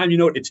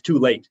 it's too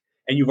late.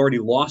 And you've already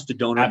lost a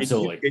donor.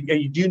 Absolutely.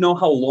 And do you know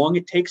how long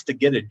it takes to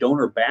get a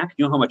donor back?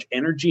 You know how much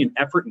energy and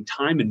effort and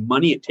time and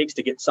money it takes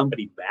to get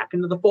somebody back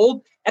into the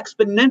fold?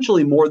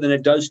 Exponentially more than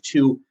it does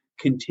to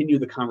continue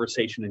the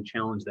conversation and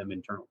challenge them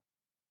internally.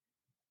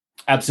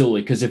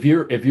 Absolutely. Because if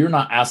you're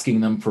not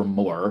asking them for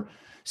more,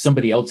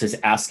 somebody else is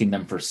asking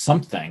them for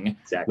something,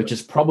 Exactly. which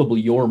is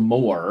probably your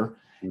more.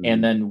 Mm-hmm.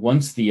 And then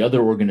once the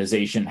other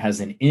organization has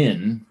an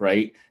in,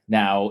 right,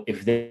 now,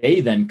 if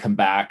they then come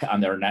back on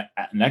their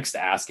next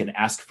ask and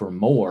ask for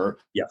more,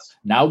 yes,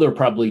 now they're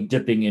probably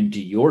dipping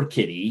into your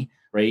kitty,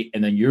 right?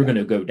 And then you're going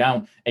to go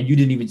down, and you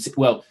didn't even see,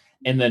 well,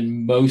 and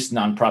then most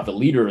nonprofit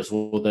leaders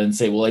will then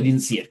say, well, I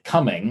didn't see it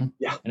coming.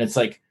 Yeah. And it's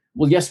like,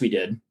 well, yes, we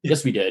did.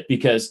 Yes, we did,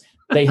 because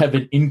they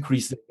haven't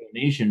increased the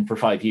donation for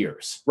 5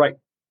 years. Right.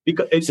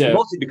 Because it's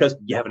mostly because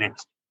you haven't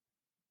asked.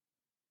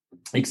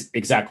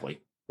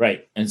 Exactly.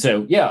 Right. And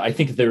so, yeah, I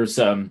think there's,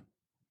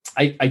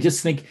 I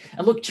just think,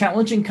 and look,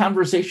 challenging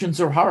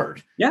conversations are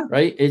hard. Yeah.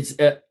 Right. It's,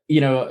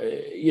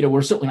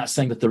 we're certainly not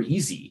saying that they're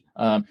easy.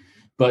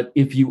 But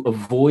if you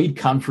avoid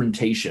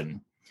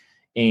confrontation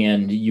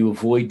and you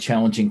avoid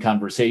challenging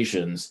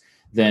conversations,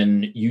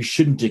 then you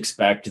shouldn't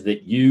expect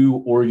that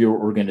you or your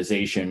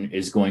organization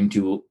is going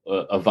to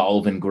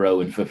evolve and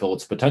grow and fulfill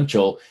its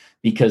potential,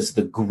 because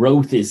the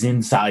growth is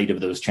inside of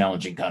those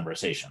challenging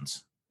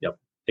conversations. Yep,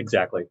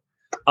 exactly.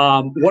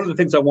 One of the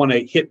things I want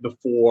to hit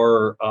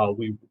before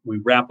we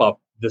wrap up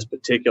this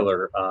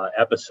particular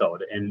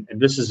episode, and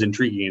this is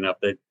intriguing enough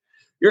that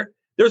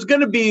there's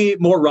going to be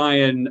more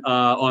Ryan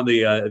on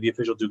the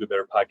official Do Good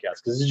Better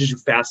podcast, because this is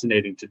just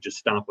fascinating to just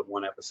stop with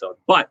one episode.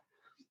 But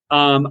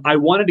I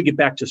wanted to get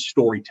back to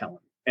storytelling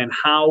and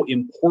how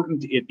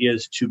important it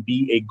is to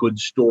be a good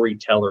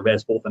storyteller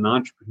as both an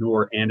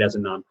entrepreneur and as a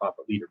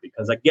nonprofit leader.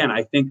 Because again,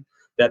 I think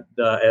that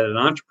an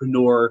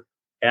entrepreneur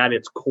at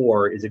its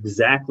core is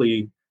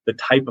exactly the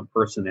type of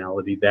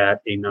personality that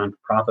a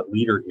nonprofit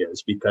leader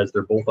is, because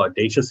they're both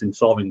audacious in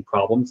solving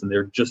problems, and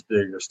they're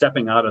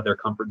stepping out of their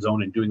comfort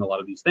zone and doing a lot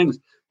of these things.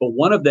 But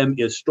one of them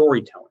is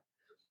storytelling.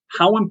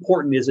 How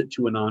important is it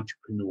to an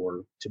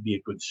entrepreneur to be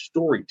a good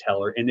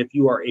storyteller? And if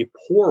you are a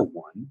poor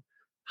one,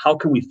 how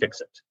can we fix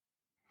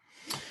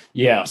it?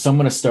 Yeah, so I'm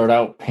going to start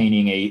out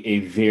painting a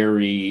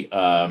very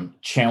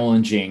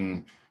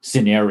challenging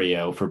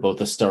scenario for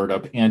both a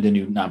startup and a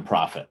new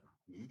nonprofit.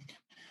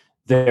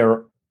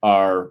 There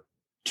are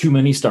too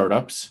many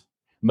startups.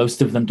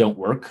 Most of them don't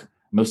work.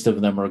 Most of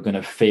them are going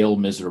to fail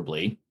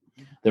miserably.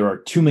 There are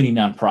too many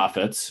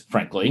nonprofits,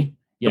 frankly.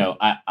 You know,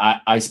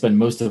 I spend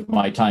most of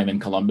my time in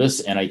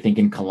Columbus, and I think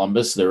in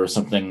Columbus there are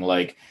something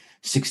like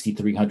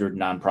 6,300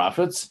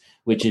 nonprofits,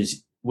 which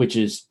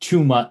is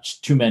too much,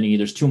 too many.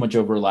 There's too much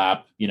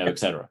overlap, et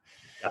cetera.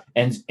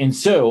 Yeah. And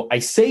so I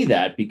say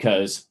that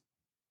because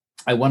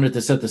I wanted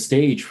to set the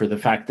stage for the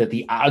fact that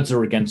the odds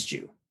are against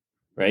you,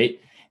 right?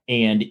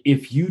 And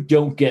if you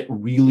don't get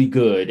really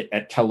good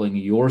at telling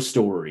your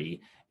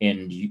story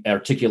and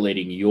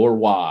articulating your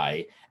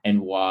why,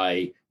 and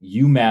why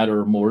you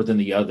matter more than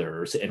the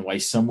others, and why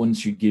someone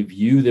should give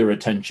you their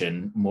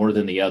attention more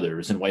than the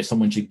others, and why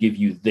someone should give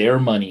you their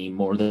money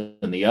more than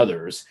the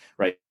others,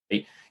 right?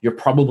 You're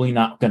probably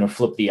not going to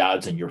flip the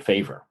odds in your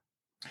favor.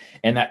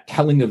 And that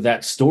telling of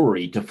that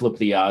story to flip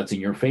the odds in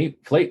your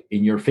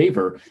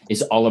favor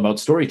is all about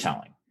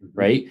storytelling,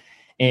 right?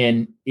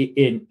 And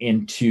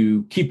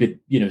to keep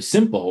it,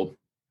 simple,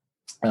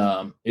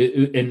 and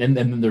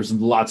then there's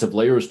lots of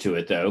layers to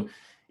it, though.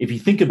 If you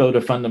think about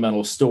a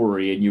fundamental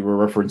story, and you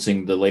were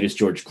referencing the latest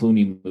George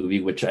Clooney movie,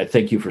 which I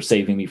thank you for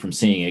saving me from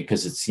seeing it,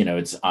 because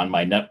it's on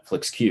my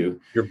Netflix queue.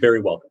 You're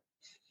very welcome.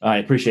 I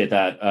appreciate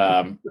that.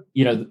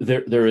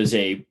 There is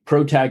a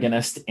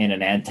protagonist and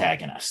an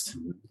antagonist,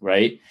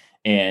 right?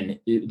 And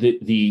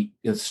the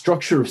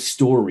structure of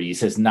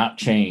stories has not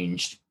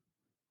changed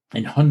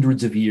in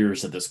hundreds of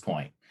years at this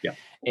point. Yeah.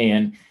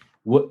 And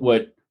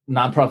what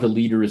nonprofit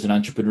leaders and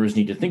entrepreneurs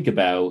need to think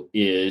about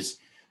is,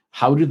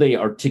 how do they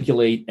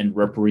articulate and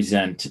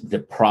represent the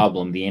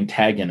problem, the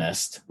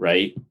antagonist,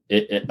 right,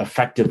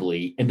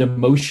 effectively and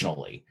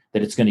emotionally,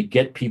 that it's going to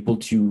get people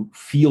to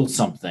feel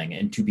something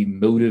and to be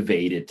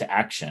motivated to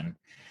action?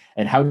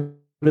 And how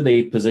do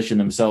they position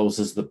themselves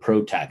as the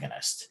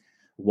protagonist?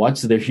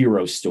 What's their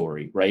hero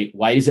story, right?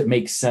 Why does it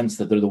make sense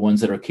that they're the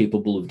ones that are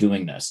capable of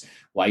doing this?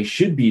 Why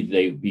should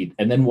they be?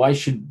 And then why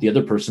should the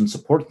other person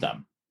support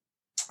them,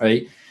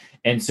 right?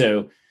 And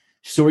so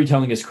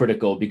storytelling is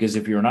critical, because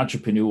if you're an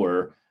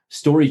entrepreneur,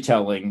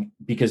 storytelling,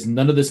 because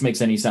none of this makes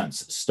any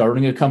sense.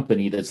 Starting a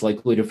company that's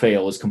likely to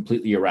fail is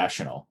completely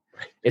irrational.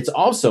 It's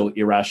also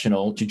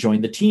irrational to join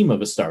the team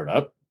of a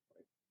startup.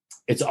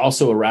 It's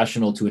also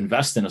irrational to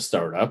invest in a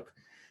startup.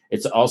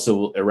 It's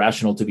also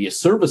irrational to be a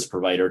service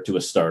provider to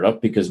a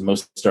startup, because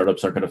most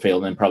startups are going to fail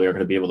and then probably aren't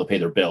going to be able to pay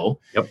their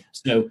bill. Yep.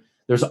 So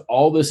there's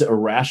all this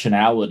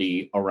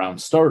irrationality around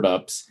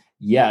startups,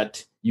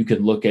 yet you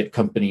can look at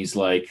companies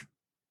like,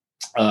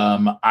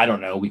 I don't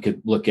know, we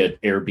could look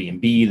at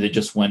Airbnb that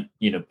just went,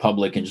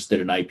 public and just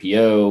did an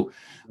IPO.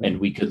 Mm-hmm. And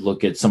we could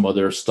look at some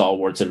other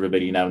stalwarts that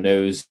everybody now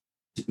knows,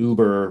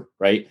 Uber,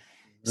 right?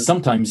 Mm-hmm.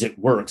 Sometimes it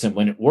works. And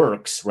when it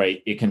works,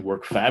 right, it can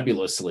work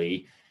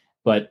fabulously.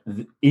 But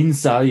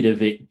inside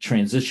of it,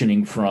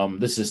 transitioning from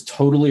this is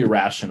totally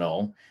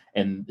irrational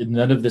and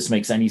none of this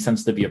makes any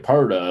sense to be a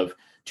part of,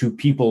 to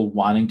people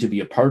wanting to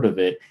be a part of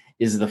it,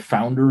 is the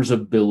founder's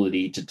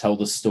ability to tell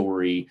the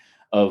story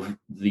of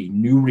the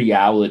new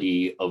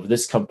reality of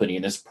this company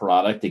and this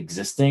product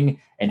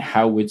existing and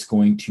how it's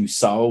going to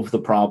solve the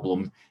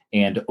problem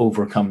and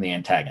overcome the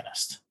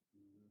antagonist.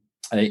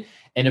 And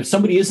if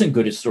somebody isn't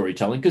good at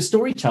storytelling, because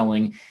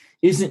storytelling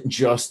isn't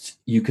just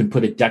you can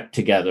put a deck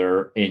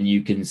together and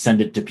you can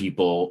send it to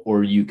people,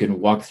 or you can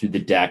walk through the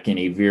deck in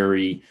a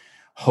very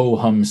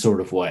ho-hum sort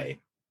of way.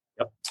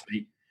 Yep.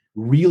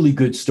 Really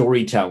good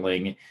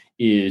storytelling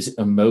is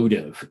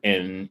emotive,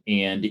 and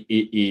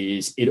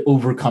it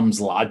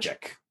overcomes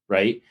logic,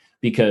 right?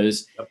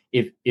 Because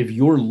if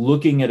you're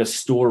looking at a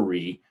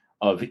story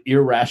of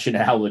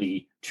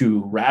irrationality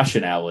to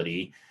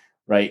rationality,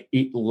 right,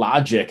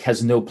 logic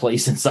has no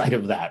place inside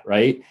of that,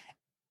 right?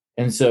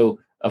 And so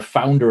a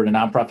founder and a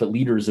nonprofit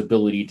leader's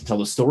ability to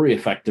tell a story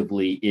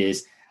effectively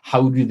is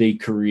how do they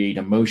create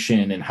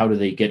emotion and how do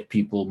they get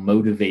people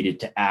motivated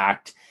to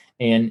act?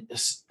 And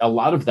a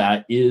lot of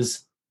that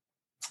is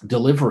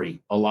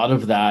delivery. A lot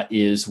of that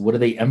is what are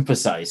they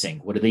emphasizing?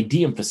 What are they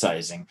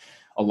de-emphasizing?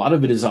 A lot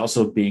of it is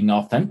also being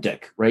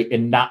authentic, right?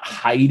 And not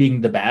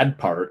hiding the bad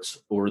parts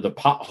or the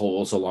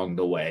potholes along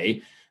the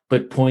way,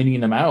 but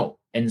pointing them out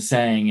and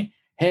saying,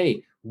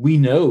 hey, we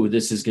know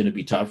this is going to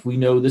be tough. We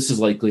know this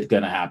is likely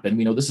going to happen.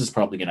 We know this is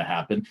probably going to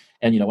happen.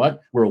 And you know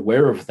what? We're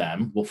aware of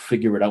them. We'll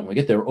figure it out when we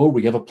get there. Or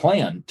we have a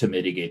plan to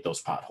mitigate those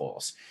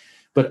potholes.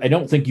 But I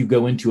don't think you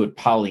go into it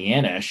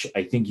Pollyannish.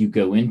 I think you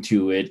go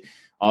into it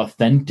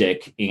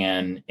authentic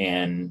and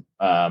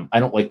I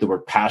don't like the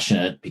word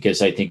passionate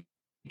because I think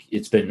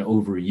it's been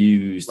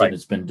overused and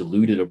it's been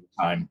diluted over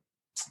time.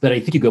 But I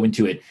think you go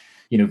into it,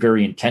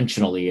 very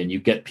intentionally, and you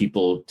get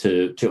people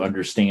to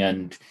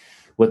understand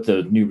what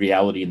the new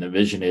reality and the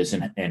vision is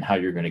and how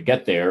you're going to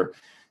get there.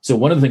 So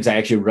one of the things I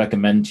actually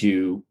recommend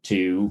to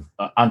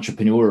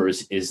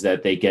entrepreneurs is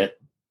that they get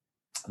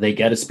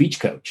a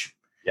speech coach.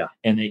 Yeah.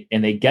 And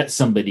they get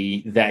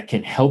somebody that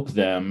can help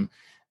them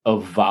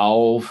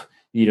evolve,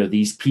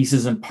 these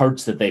pieces and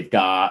parts that they've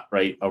got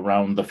right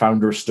around the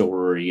founder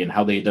story and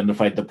how they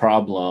identified the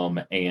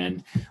problem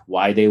and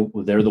why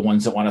they're the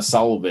ones that want to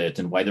solve it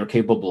and why they're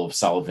capable of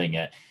solving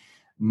it.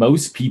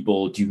 Most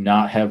people do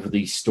not have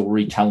the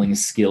storytelling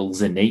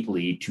skills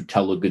innately to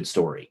tell a good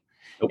story.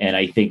 Nope. And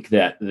I think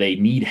that they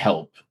need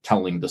help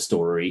telling the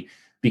story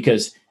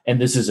because, and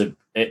this is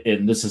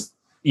the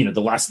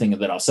last thing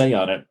that I'll say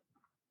on it.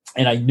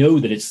 And I know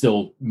that it's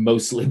still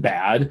mostly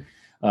bad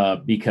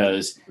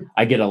because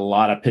I get a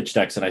lot of pitch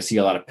decks and I see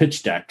a lot of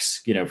pitch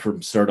decks,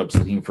 from startups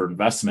looking for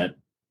investment.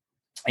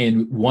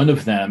 And one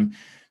of them,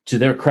 to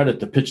their credit,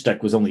 the pitch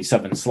deck was only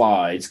 7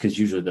 slides because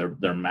usually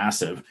they're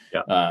massive.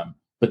 Yeah.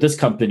 But this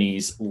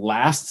company's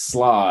last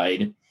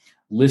slide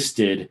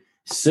listed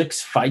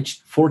 6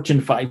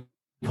 Fortune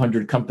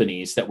 500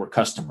 companies that were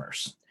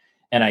customers.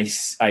 And I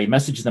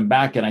messaged them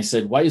back and I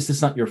said, why is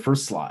this not your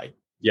first slide?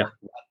 Yeah.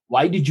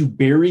 Why did you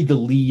bury the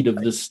lead of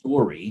the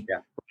story?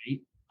 Yeah.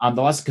 Right? On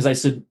the last, because I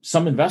said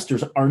some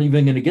investors aren't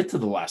even going to get to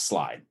the last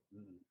slide.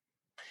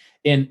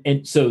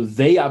 And so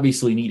they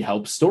obviously need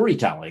help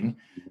storytelling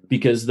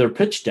because their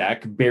pitch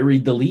deck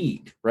buried the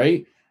lead,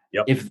 right?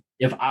 Yep.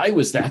 If I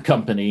was that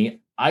company,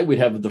 I would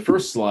have the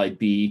first slide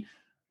be,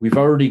 we've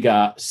already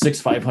got 6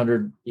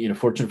 500,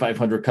 Fortune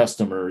 500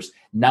 customers.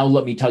 Now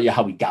let me tell you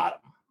how we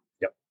got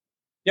them.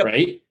 Yep.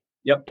 Right?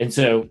 Yep. And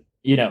so,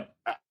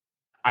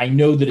 I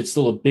know that it's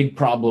still a big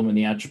problem in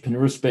the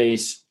entrepreneur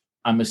space.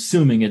 I'm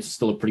assuming it's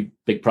still a pretty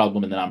big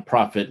problem in the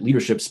nonprofit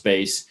leadership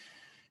space.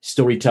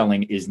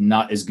 Storytelling is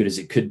not as good as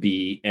it could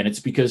be. And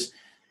it's because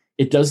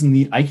it doesn't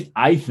need,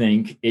 I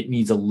think it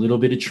needs a little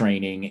bit of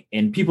training,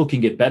 and people can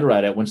get better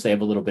at it once they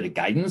have a little bit of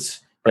guidance.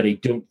 But I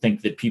don't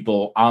think that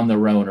people on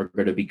their own are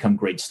going to become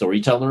great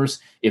storytellers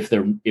if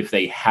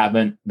they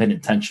haven't been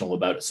intentional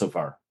about it so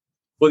far.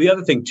 Well, the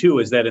other thing too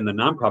is that in the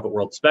nonprofit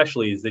world,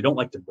 especially, is they don't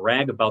like to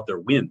brag about their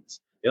wins.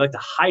 They like to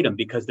hide them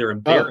because they're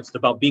embarrassed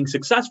about being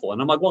successful.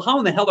 And I'm like, well, how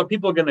in the hell are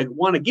people going to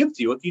want to give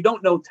to you if you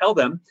don't tell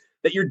them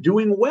that you're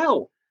doing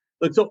well?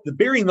 Like, so the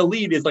burying the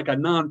lead is like a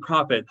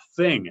nonprofit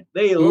thing.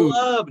 They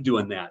love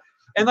doing that.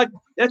 And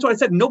that's what I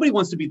said. Nobody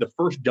wants to be the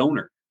first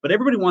donor, but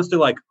everybody wants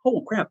to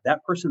oh crap,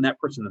 that person,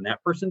 and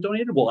that person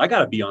donated. Well, I got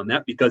to be on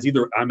that because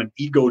either I'm an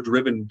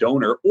ego-driven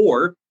donor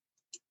or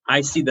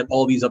I see that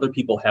all these other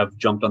people have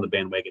jumped on the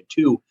bandwagon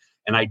too.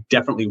 And I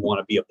definitely want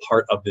to be a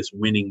part of this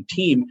winning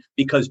team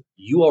because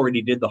you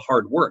already did the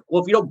hard work.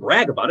 Well, if you don't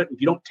brag about it,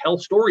 if you don't tell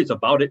stories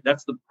about it,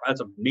 that's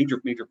a major,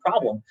 major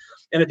problem.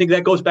 And I think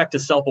that goes back to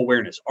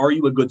self-awareness. Are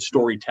you a good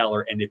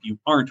storyteller? And if you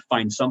aren't,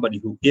 find somebody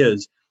who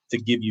is to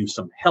give you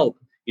some help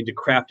into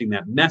crafting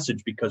that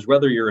message, because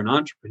whether you're an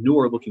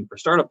entrepreneur looking for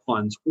startup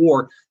funds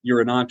or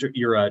you're a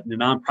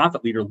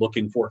nonprofit leader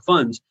looking for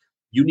funds,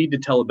 you need to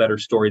tell a better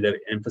story that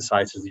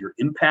emphasizes your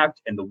impact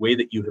and the way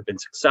that you have been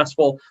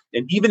successful.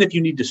 And even if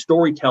you need to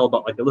story tell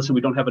about listen, we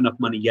don't have enough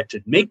money yet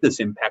to make this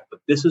impact, but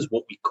this is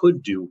what we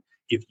could do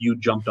if you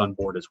jumped on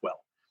board as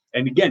well.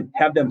 And again,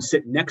 have them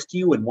sit next to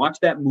you and watch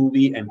that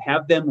movie and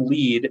have them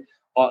lean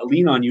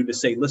on you to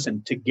say,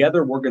 listen,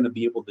 together we're going to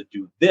be able to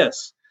do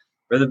this.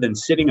 rather than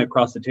sitting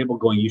across the table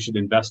going, you should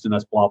invest in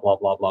us, blah, blah,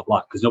 blah, blah,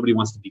 blah, because nobody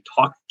wants to be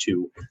talked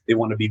to. They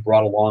want to be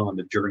brought along on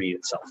the journey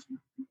itself.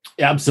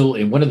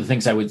 Absolutely. And one of the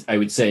things I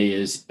would say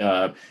is,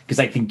 because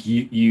I think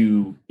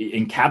you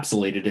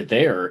encapsulated it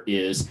there,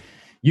 is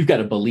you've got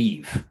to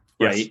believe,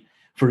 right? Yes.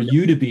 For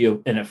you to be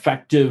an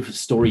effective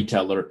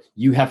storyteller,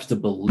 you have to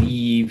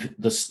believe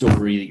the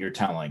story that you're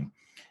telling.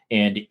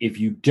 And if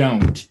you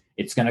don't,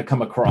 it's going to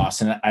come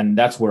across. And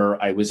that's where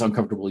I was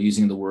uncomfortable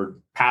using the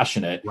word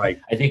passionate.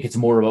 Right. I think it's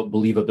more about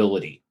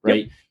believability,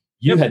 right? Yep.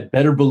 You had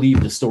better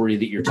believe the story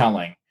that you're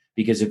telling,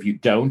 because if you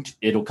don't,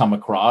 it'll come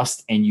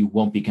across and you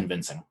won't be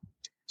convincing.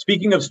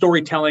 Speaking of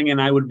storytelling,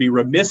 and I would be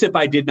remiss if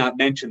I did not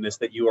mention this,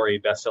 that you are a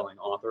best-selling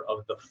author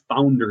of the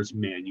Founders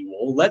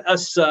Manual. Let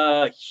us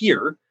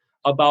hear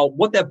about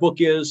what that book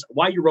is,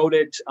 why you wrote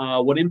it,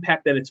 what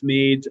impact that it's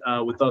made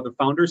with other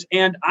founders.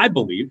 And I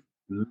believe,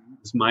 this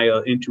is my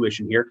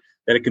intuition here,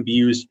 that it can be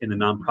used in the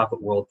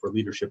nonprofit world for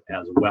leadership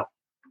as well.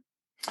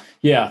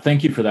 Yeah,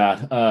 thank you for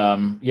that.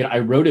 I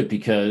wrote it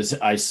because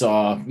I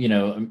saw,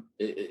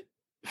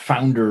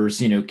 founders,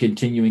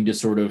 continuing to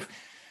sort of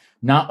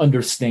not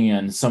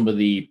understand some of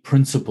the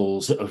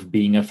principles of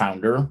being a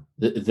founder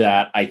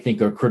that I think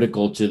are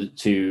critical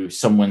to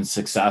someone's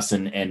success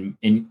and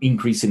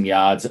increasing the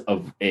odds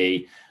of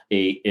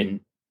an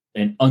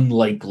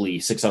unlikely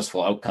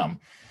successful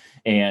outcome.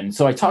 And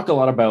so I talk a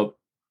lot about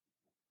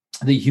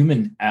the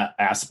human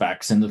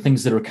aspects and the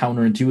things that are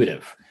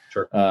counterintuitive.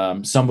 Sure.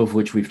 Some of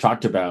which we've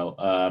talked about.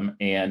 I've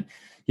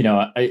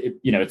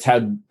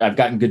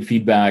gotten good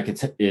feedback.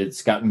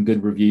 It's gotten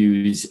good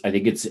reviews. I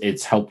think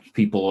it's helped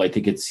people. I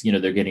think it's,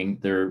 they're getting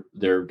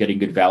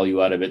good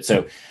value out of it.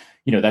 So,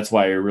 that's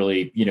why I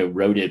really,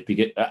 wrote it,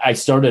 because I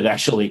started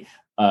actually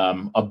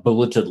a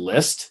bulleted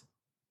list,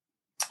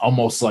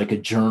 almost like a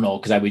journal,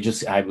 because I would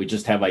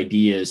just have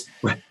ideas.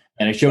 Right.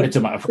 And I showed it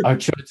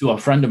to a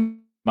friend of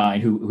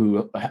mine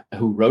who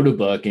wrote a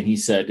book, and he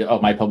said,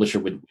 "Oh, my publisher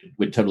would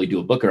totally do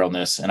a book around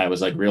this." And I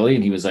was like, "Really?"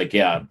 And he was like,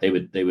 "Yeah, they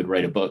would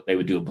write a book. They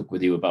would do a book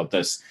with you about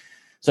this."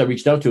 So I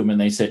reached out to him,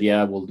 and they said,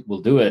 "Yeah,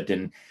 we'll do it."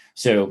 And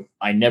so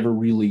I never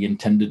really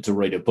intended to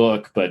write a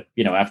book, but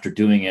after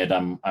doing it,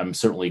 I'm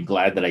certainly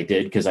glad that I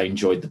did, because I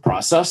enjoyed the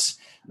process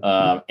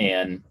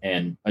and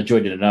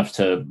enjoyed it enough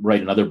to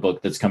write another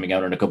book that's coming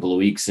out in a couple of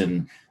weeks,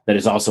 and that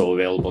is also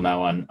available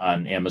now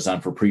on Amazon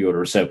for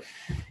pre-order. So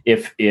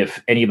if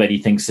anybody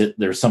thinks that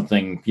there's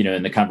something,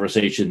 in the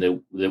conversation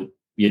that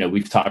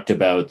we've talked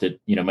about that,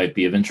 might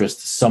be of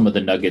interest, some of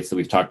the nuggets that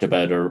we've talked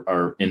about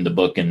are in the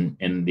book and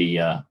in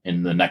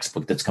the next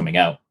book that's coming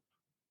out.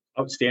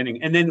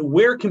 Outstanding. And then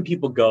where can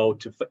people go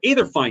to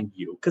either find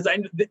you? Because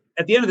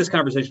at the end of this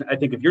conversation, I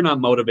think if you're not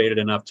motivated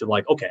enough to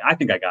okay, I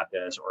think I got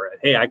this, or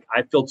hey,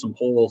 I filled some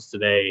holes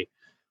today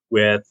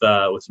with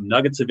some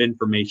nuggets of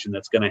information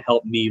that's going to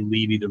help me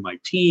lead either my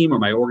team or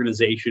my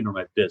organization or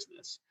my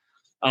business.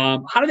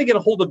 How do they get a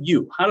hold of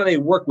you? How do they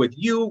work with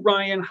you,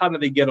 Ryan? How do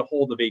they get a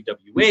hold of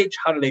AWH?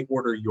 How do they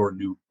order your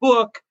new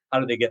book? How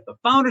do they get the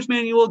Founders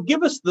Manual?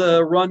 Give us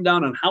the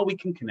rundown on how we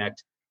can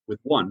connect with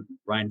one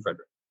Ryan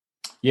Frederick.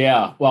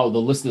 Yeah, well,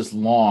 the list is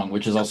long,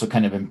 which is also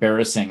kind of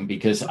embarrassing,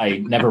 because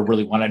I never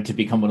really wanted to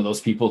become one of those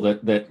people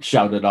that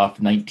shouted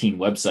off 19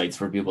 websites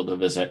for people to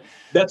visit.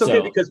 That's okay,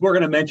 because we're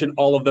going to mention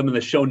all of them in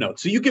the show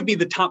notes. So you could be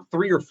the top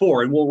 3 or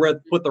 4, and we'll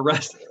put the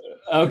rest.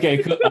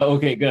 Okay.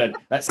 Okay, good.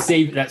 That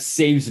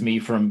saves me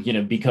from,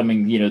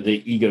 becoming,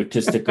 the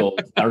egotistical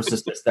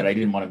narcissist that I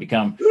didn't want to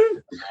become.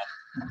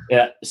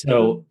 Yeah.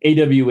 So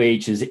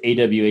AWH is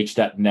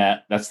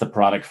awh.net. That's the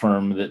product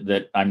firm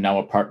that I'm now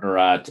a partner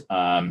at.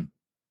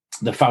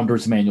 The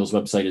Founders Manual's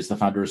website is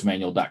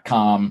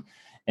thefoundersmanual.com.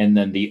 And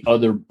then the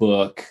other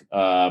book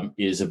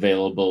is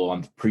available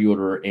on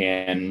pre-order.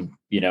 And,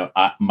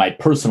 my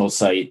personal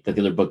site that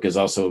the other book is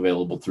also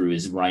available through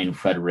is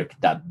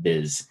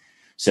ryanfrederick.biz.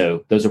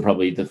 So those are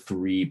probably the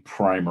 3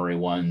 primary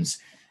ones.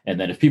 And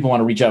then if people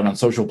want to reach out on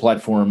social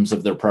platforms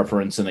of their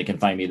preference and they can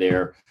find me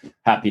there,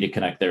 happy to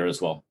connect there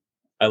as well.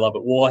 I love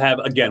it. We'll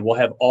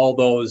have all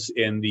those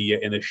in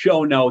the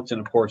show notes. And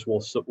of course,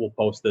 we'll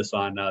post this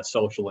on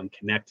social and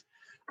connect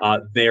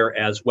there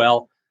as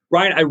well.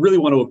 Ryan, I really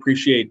want to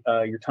appreciate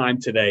your time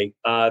today.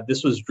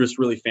 This was just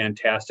really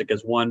fantastic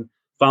as one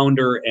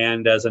founder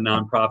and as a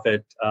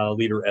nonprofit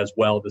leader as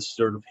well. This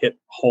sort of hit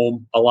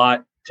home a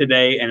lot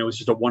today, and it was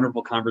just a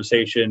wonderful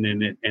conversation.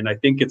 And I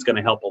think it's going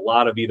to help a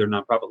lot of either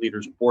nonprofit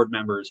leaders, board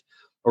members,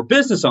 or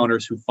business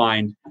owners who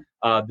find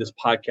this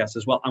podcast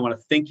as well. I want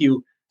to thank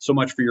you so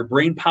much for your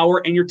brain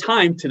power and your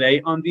time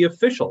today on the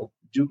official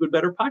Do Good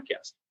Better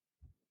podcast.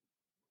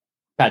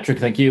 Patrick,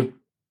 thank you.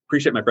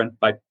 Appreciate it, my friend.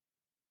 Bye.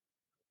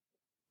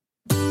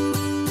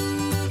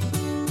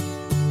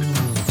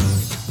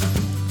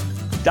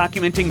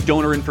 Documenting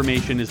donor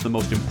information is the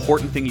most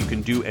important thing you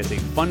can do as a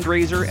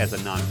fundraiser, as a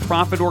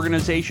nonprofit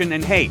organization.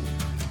 And hey,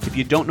 if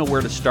you don't know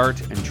where to start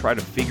and try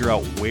to figure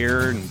out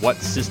where and what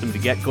system to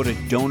get, go to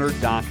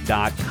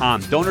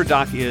DonorDoc.com.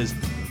 DonorDoc is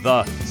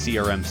the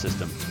CRM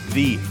system,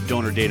 the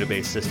donor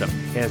database system.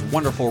 It has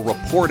wonderful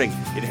reporting.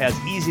 It has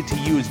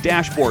easy-to-use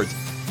dashboards.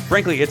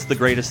 Frankly, it's the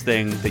greatest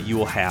thing that you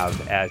will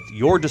have at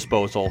your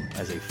disposal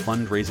as a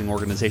fundraising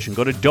organization.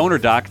 Go to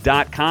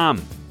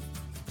DonorDoc.com.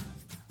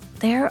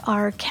 There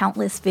are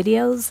countless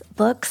videos,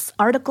 books,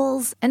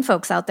 articles, and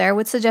folks out there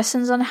with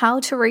suggestions on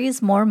how to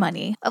raise more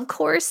money. Of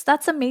course,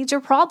 that's a major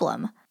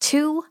problem.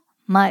 Too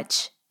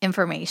much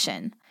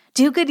information.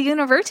 Do Good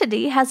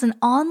University has an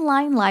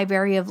online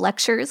library of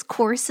lectures,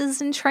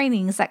 courses, and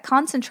trainings that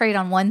concentrate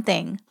on one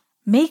thing: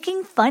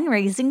 making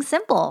fundraising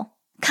simple.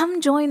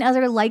 Come join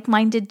other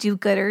like-minded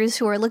do-gooders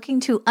who are looking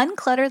to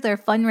unclutter their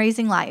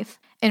fundraising life.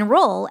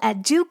 Enroll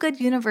at Do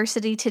Good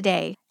University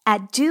today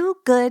at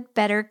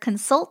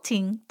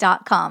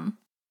dogoodbetterconsulting.com.